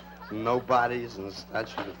statues of nobodies and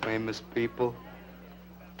statues of famous people,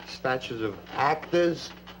 statues of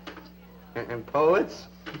actors and poets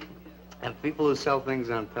and people who sell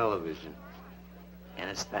things on television,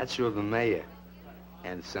 and a statue of the mayor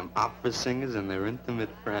and some opera singers and their intimate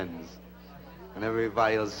friends. And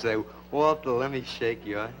everybody will say, Walter, let me shake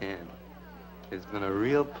your hand. It's been a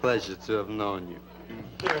real pleasure to have known you.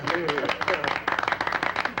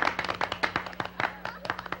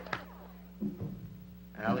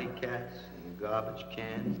 Alley cats and garbage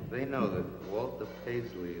cans, they know that Walter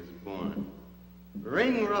Paisley is born.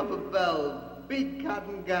 Ring rubber bells, beat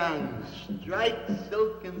cotton gongs, strike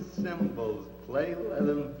silken cymbals, play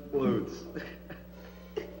leathern flutes.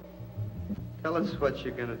 Tell us what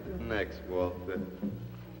you're gonna do next, Walter.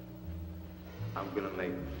 I'm gonna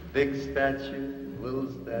make big statues, little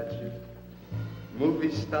statues,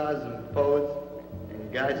 movie stars and poets,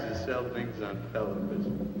 and guys who sell things on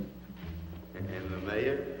television. And the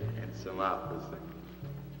mayor and some opera singers.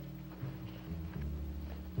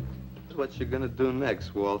 That's what you're gonna do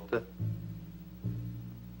next, Walter.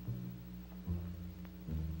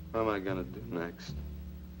 What am I gonna do next?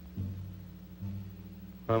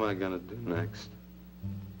 What am I gonna do next?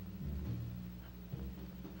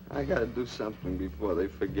 I gotta do something before they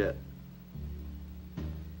forget.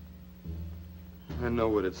 I know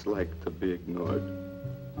what it's like to be ignored.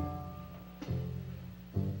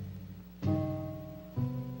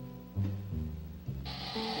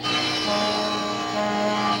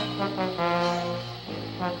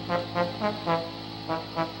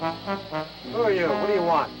 Who are you? What do you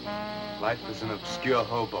want? Life is an obscure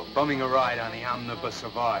hobo, bumming a ride on the omnibus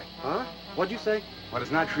of art. Huh? What'd you say? What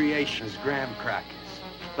is not creation is graham crackers.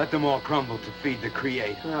 Let them all crumble to feed the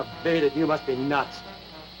creator. Oh, beat it. You must be nuts.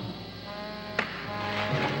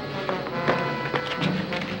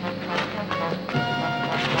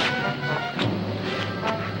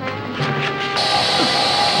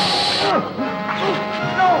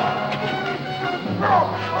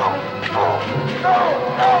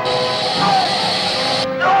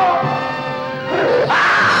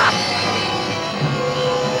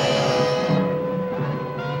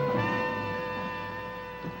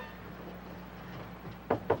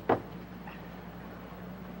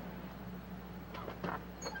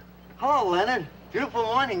 Hello, Leonard. Beautiful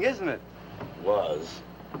morning, isn't it? Was.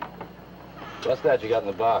 What's that you got in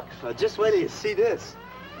the box? Just wait till you see this.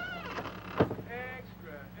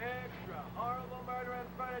 Horrible murder in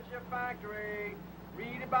furniture factory.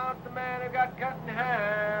 Read about the man who got cut in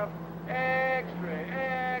half.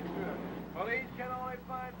 Extra. Police can only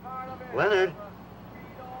find part of it. Leonard.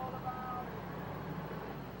 Read all about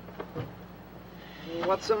it.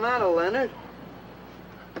 What's the matter, Leonard?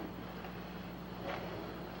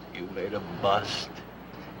 You made a bust.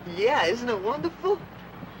 Yeah, isn't it wonderful?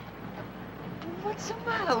 What's the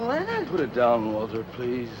matter, Leonard? Put it down, Walter,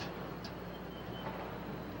 please.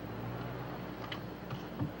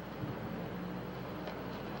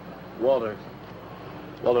 Walter,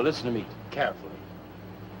 listen to me carefully.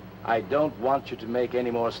 I don't want you to make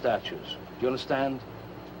any more statues. Do you understand?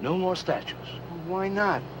 No more statues. Why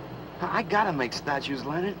not? I gotta make statues,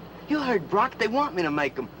 Leonard. You heard Brock. They want me to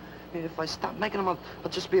make them. If I stop making them, I'll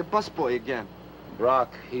just be a busboy again.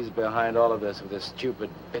 Brock, he's behind all of this with his stupid,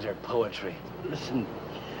 bitter poetry. Listen,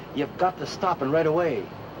 you've got to stop and right away.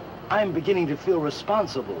 I'm beginning to feel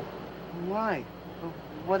responsible. Why?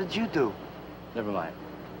 What did you do? Never mind.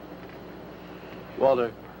 Walter,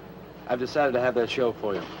 I've decided to have that show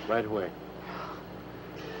for you right away.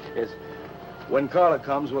 Yes. When Carla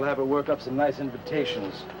comes, we'll have her work up some nice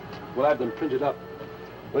invitations. We'll have them printed up.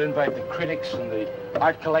 We'll invite the critics and the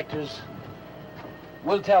art collectors.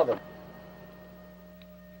 We'll tell them.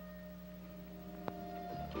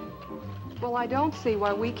 Well, I don't see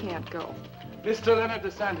why we can't go. Mr. Leonard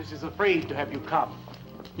DeSantis is afraid to have you come.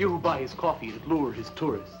 You who buy his coffee that lure his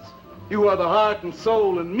tourists. You are the heart and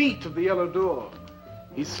soul and meat of the Yellow Door.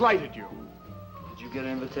 He slighted you. Did you get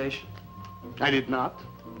an invitation? I did not,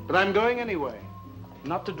 but I'm going anyway.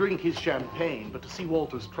 Not to drink his champagne, but to see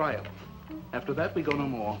Walter's triumph. After that, we go no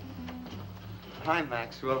more. Hi,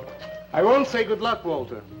 Maxwell. I won't say good luck,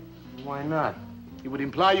 Walter. Why not? It would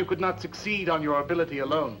imply you could not succeed on your ability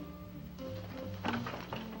alone.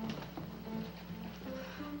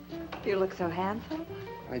 You look so handsome.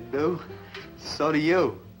 I do. So do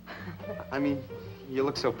you. I mean, you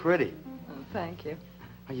look so pretty. Oh, thank you.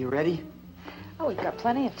 Are you ready? Oh, we've got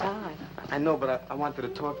plenty of time. I know, but I wanted to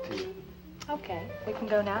talk to you. Okay, we can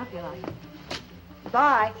go now if you like.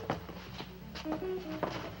 Bye.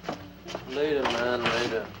 Later, man,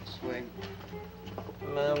 later. Swing.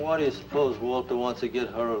 Man, why do you suppose Walter wants to get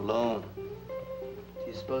her alone? Do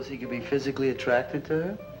you suppose he could be physically attracted to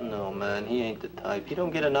her? No, man, he ain't the type. He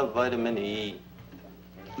don't get enough vitamin E.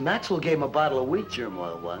 Maxwell gave him a bottle of wheat germ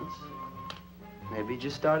oil once. Maybe he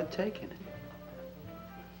just started taking it.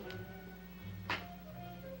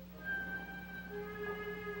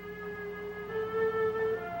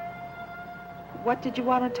 What did you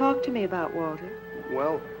want to talk to me about, Walter?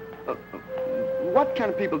 Well, What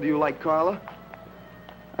kind of people do you like, Carla?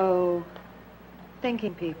 Oh,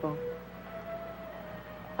 thinking people.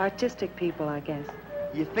 Artistic people, I guess.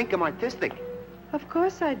 You think I'm artistic? Of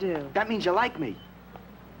course I do. That means you like me.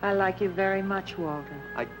 I like you very much, Walter.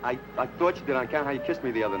 I thought you did on account of how you kissed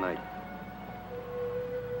me the other night.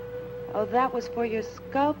 Oh, that was for your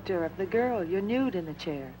sculptor of the girl, your nude in the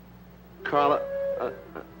chair. Carla,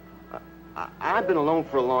 I've been alone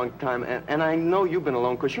for a long time, and I know you've been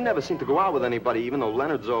alone, because you never seem to go out with anybody, even though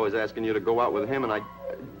Leonard's always asking you to go out with him, and I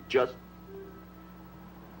just...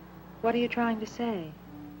 What are you trying to say?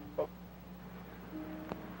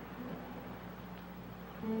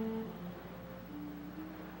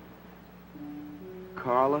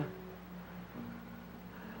 Carla,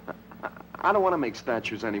 I don't want to make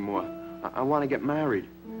statues anymore. I want to get married.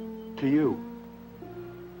 To you.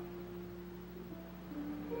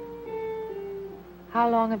 How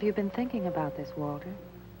long have you been thinking about this, Walter?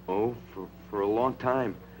 Oh, for a long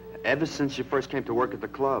time. Ever since you first came to work at the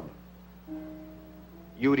club.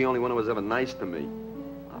 You were the only one who was ever nice to me.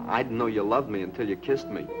 I didn't know you loved me until you kissed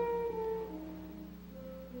me.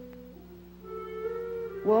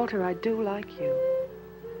 Walter, I do like you.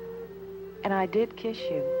 And I did kiss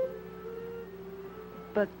you.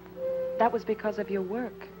 But that was because of your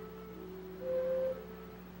work.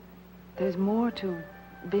 There's more to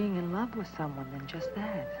being in love with someone than just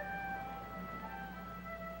that.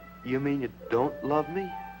 You mean you don't love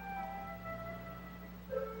me?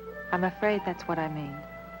 I'm afraid that's what I mean.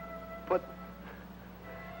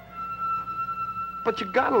 But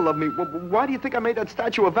you gotta love me. Why do you think I made that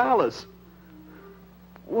statue of Alice?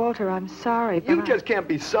 Walter, I'm sorry, but You just can't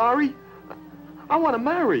be sorry. I want to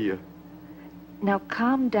marry you. Now,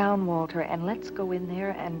 calm down, Walter, and let's go in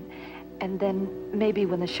there, and then maybe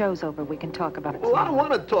when the show's over, we can talk about it. Well, I don't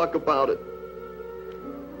want to talk about it.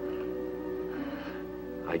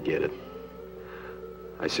 I get it.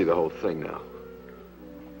 I see the whole thing now.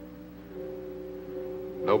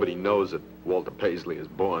 Nobody knows that Walter Paisley is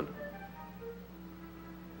born.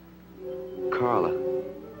 Carla,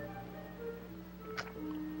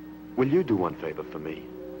 will you do one favor for me?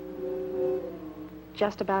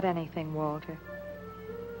 Just about anything, Walter.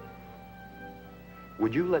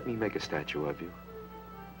 Would you let me make a statue of you?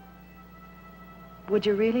 Would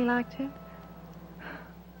you really like to?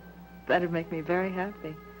 That'd make me very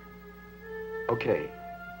happy. Okay.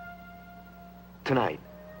 Tonight.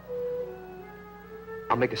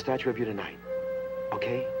 I'll make a statue of you tonight.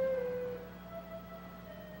 Okay?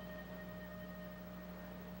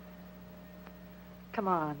 Come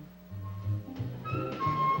on.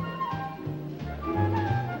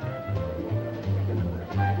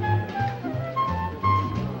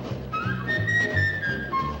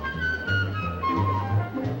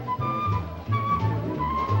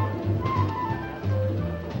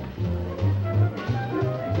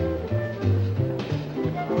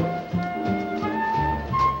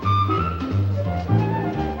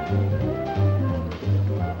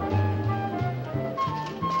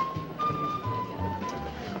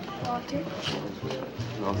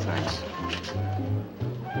 No, thanks.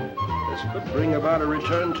 This could bring about a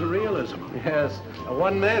return to realism. Yes, a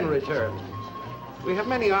one-man return. We have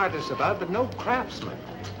many artists about, but no craftsmen.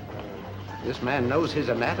 This man knows his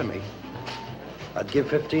anatomy. I'd give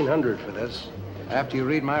 $1,500 for this. After you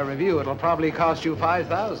read my review, it'll probably cost you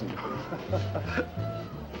 $5,000.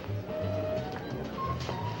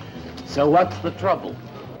 So what's the trouble?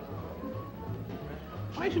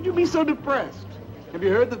 Why should you be so depressed? Have you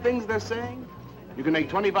heard the things they're saying? You can make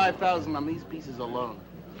 $25,000 on these pieces alone.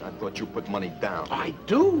 I thought you put money down. I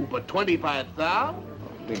do, but $25,000?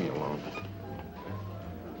 Leave me alone.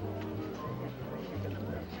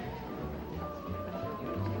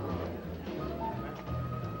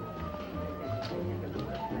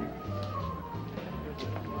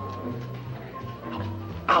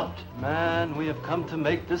 Out! Man, we have come to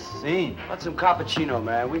make this scene. Want some cappuccino,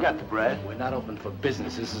 man? We got the bread. We're not open for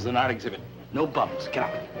business. This is an art exhibit. No bums. Get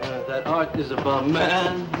out. That art is above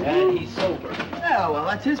man. And he's sober. Yeah, well,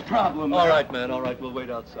 that's his problem. All right, man, all right. We'll wait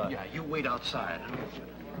outside. Yeah, you wait outside.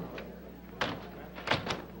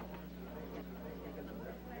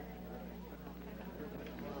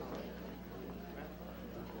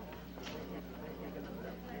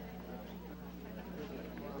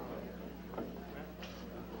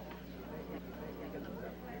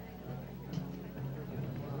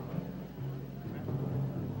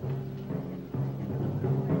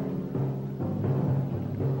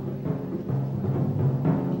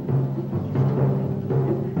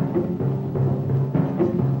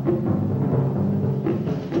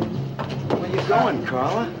 Where you going,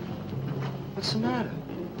 Carla? What's the matter?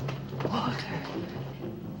 Walter,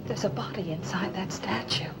 There's a body inside that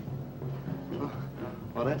statue.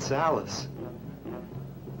 Oh, that's Alice.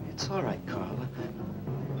 It's all right, Carla.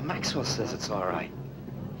 Maxwell says it's all right.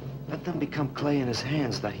 Let them become clay in his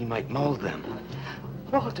hands that he might mold them.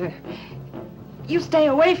 Walter, you stay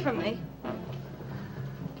away from me.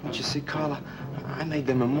 Don't you see, Carla? I made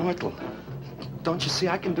them immortal. Don't you see,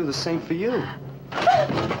 I can do the same for you.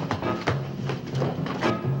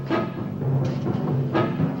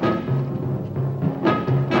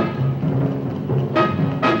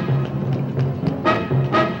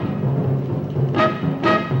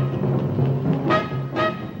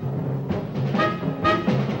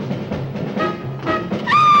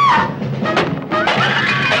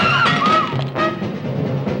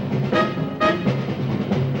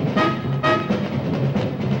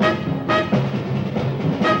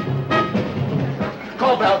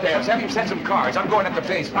 Have him set some cards. I'm going up the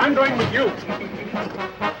basement. I'm going with you.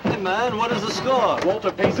 Hey, man, what is the score?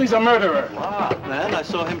 Walter Paisley's a murderer. Wow, man, I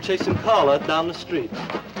saw him chasing Carla down the street.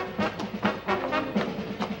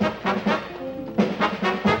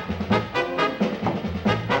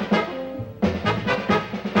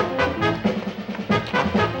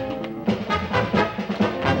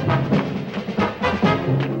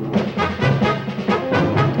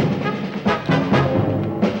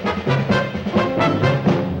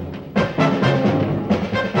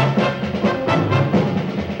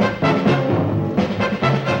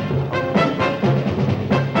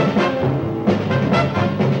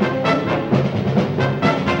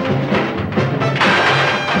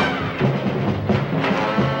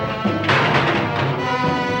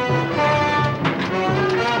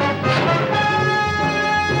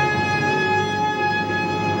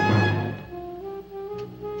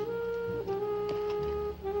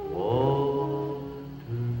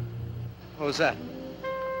 What was that?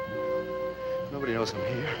 Nobody knows I'm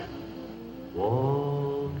here.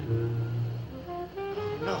 Walter.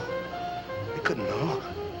 No, they couldn't know.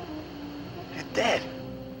 They're dead.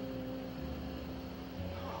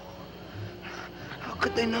 How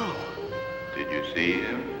could they know? Did you see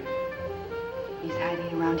him? He's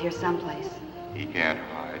hiding around here someplace. He can't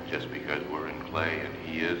hide just because we're in clay and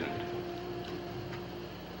he isn't.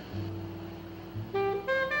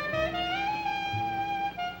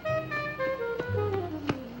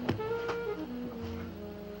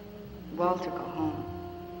 Walter, go home.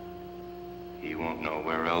 He won't know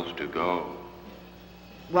where else to go.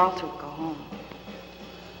 Walter, go home.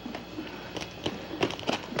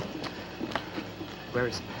 Where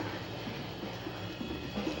is he?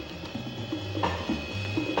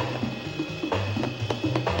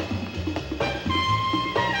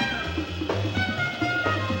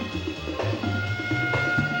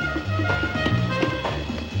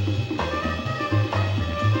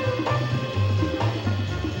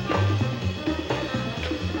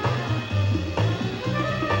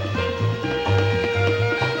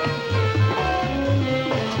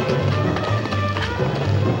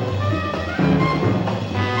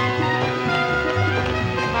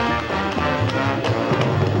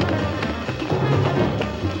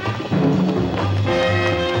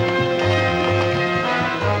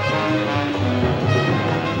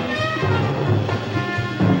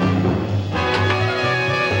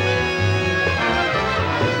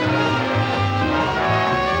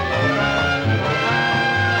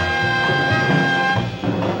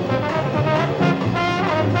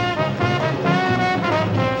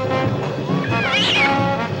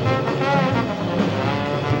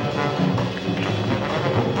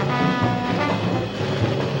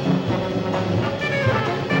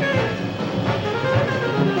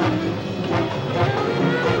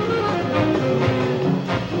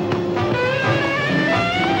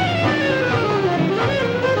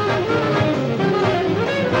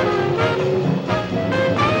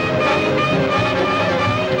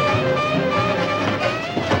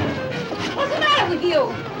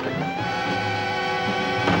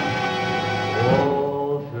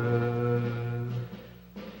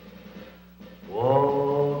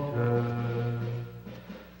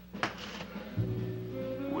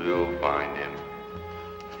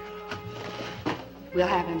 We'll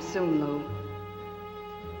have him soon, Lou.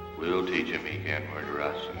 We'll teach him he can't murder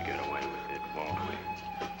us and get away with it, won't we?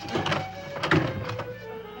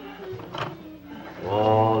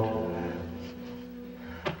 Walter.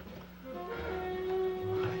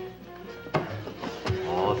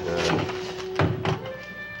 Walter.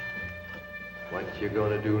 What you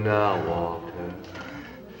gonna do now, Walter?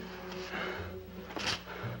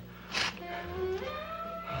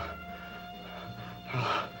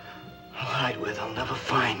 I'll hide where they'll never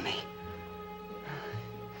find me.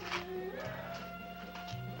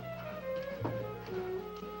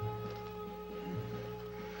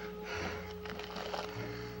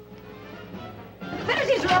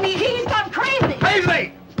 he's gone crazy.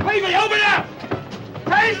 Paisley! Paisley, open up!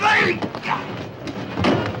 Paisley!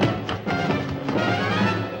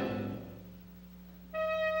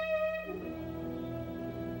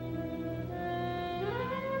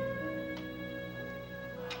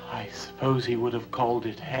 I suppose he would have called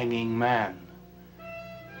it Hanging Man.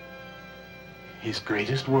 His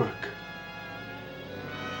greatest work.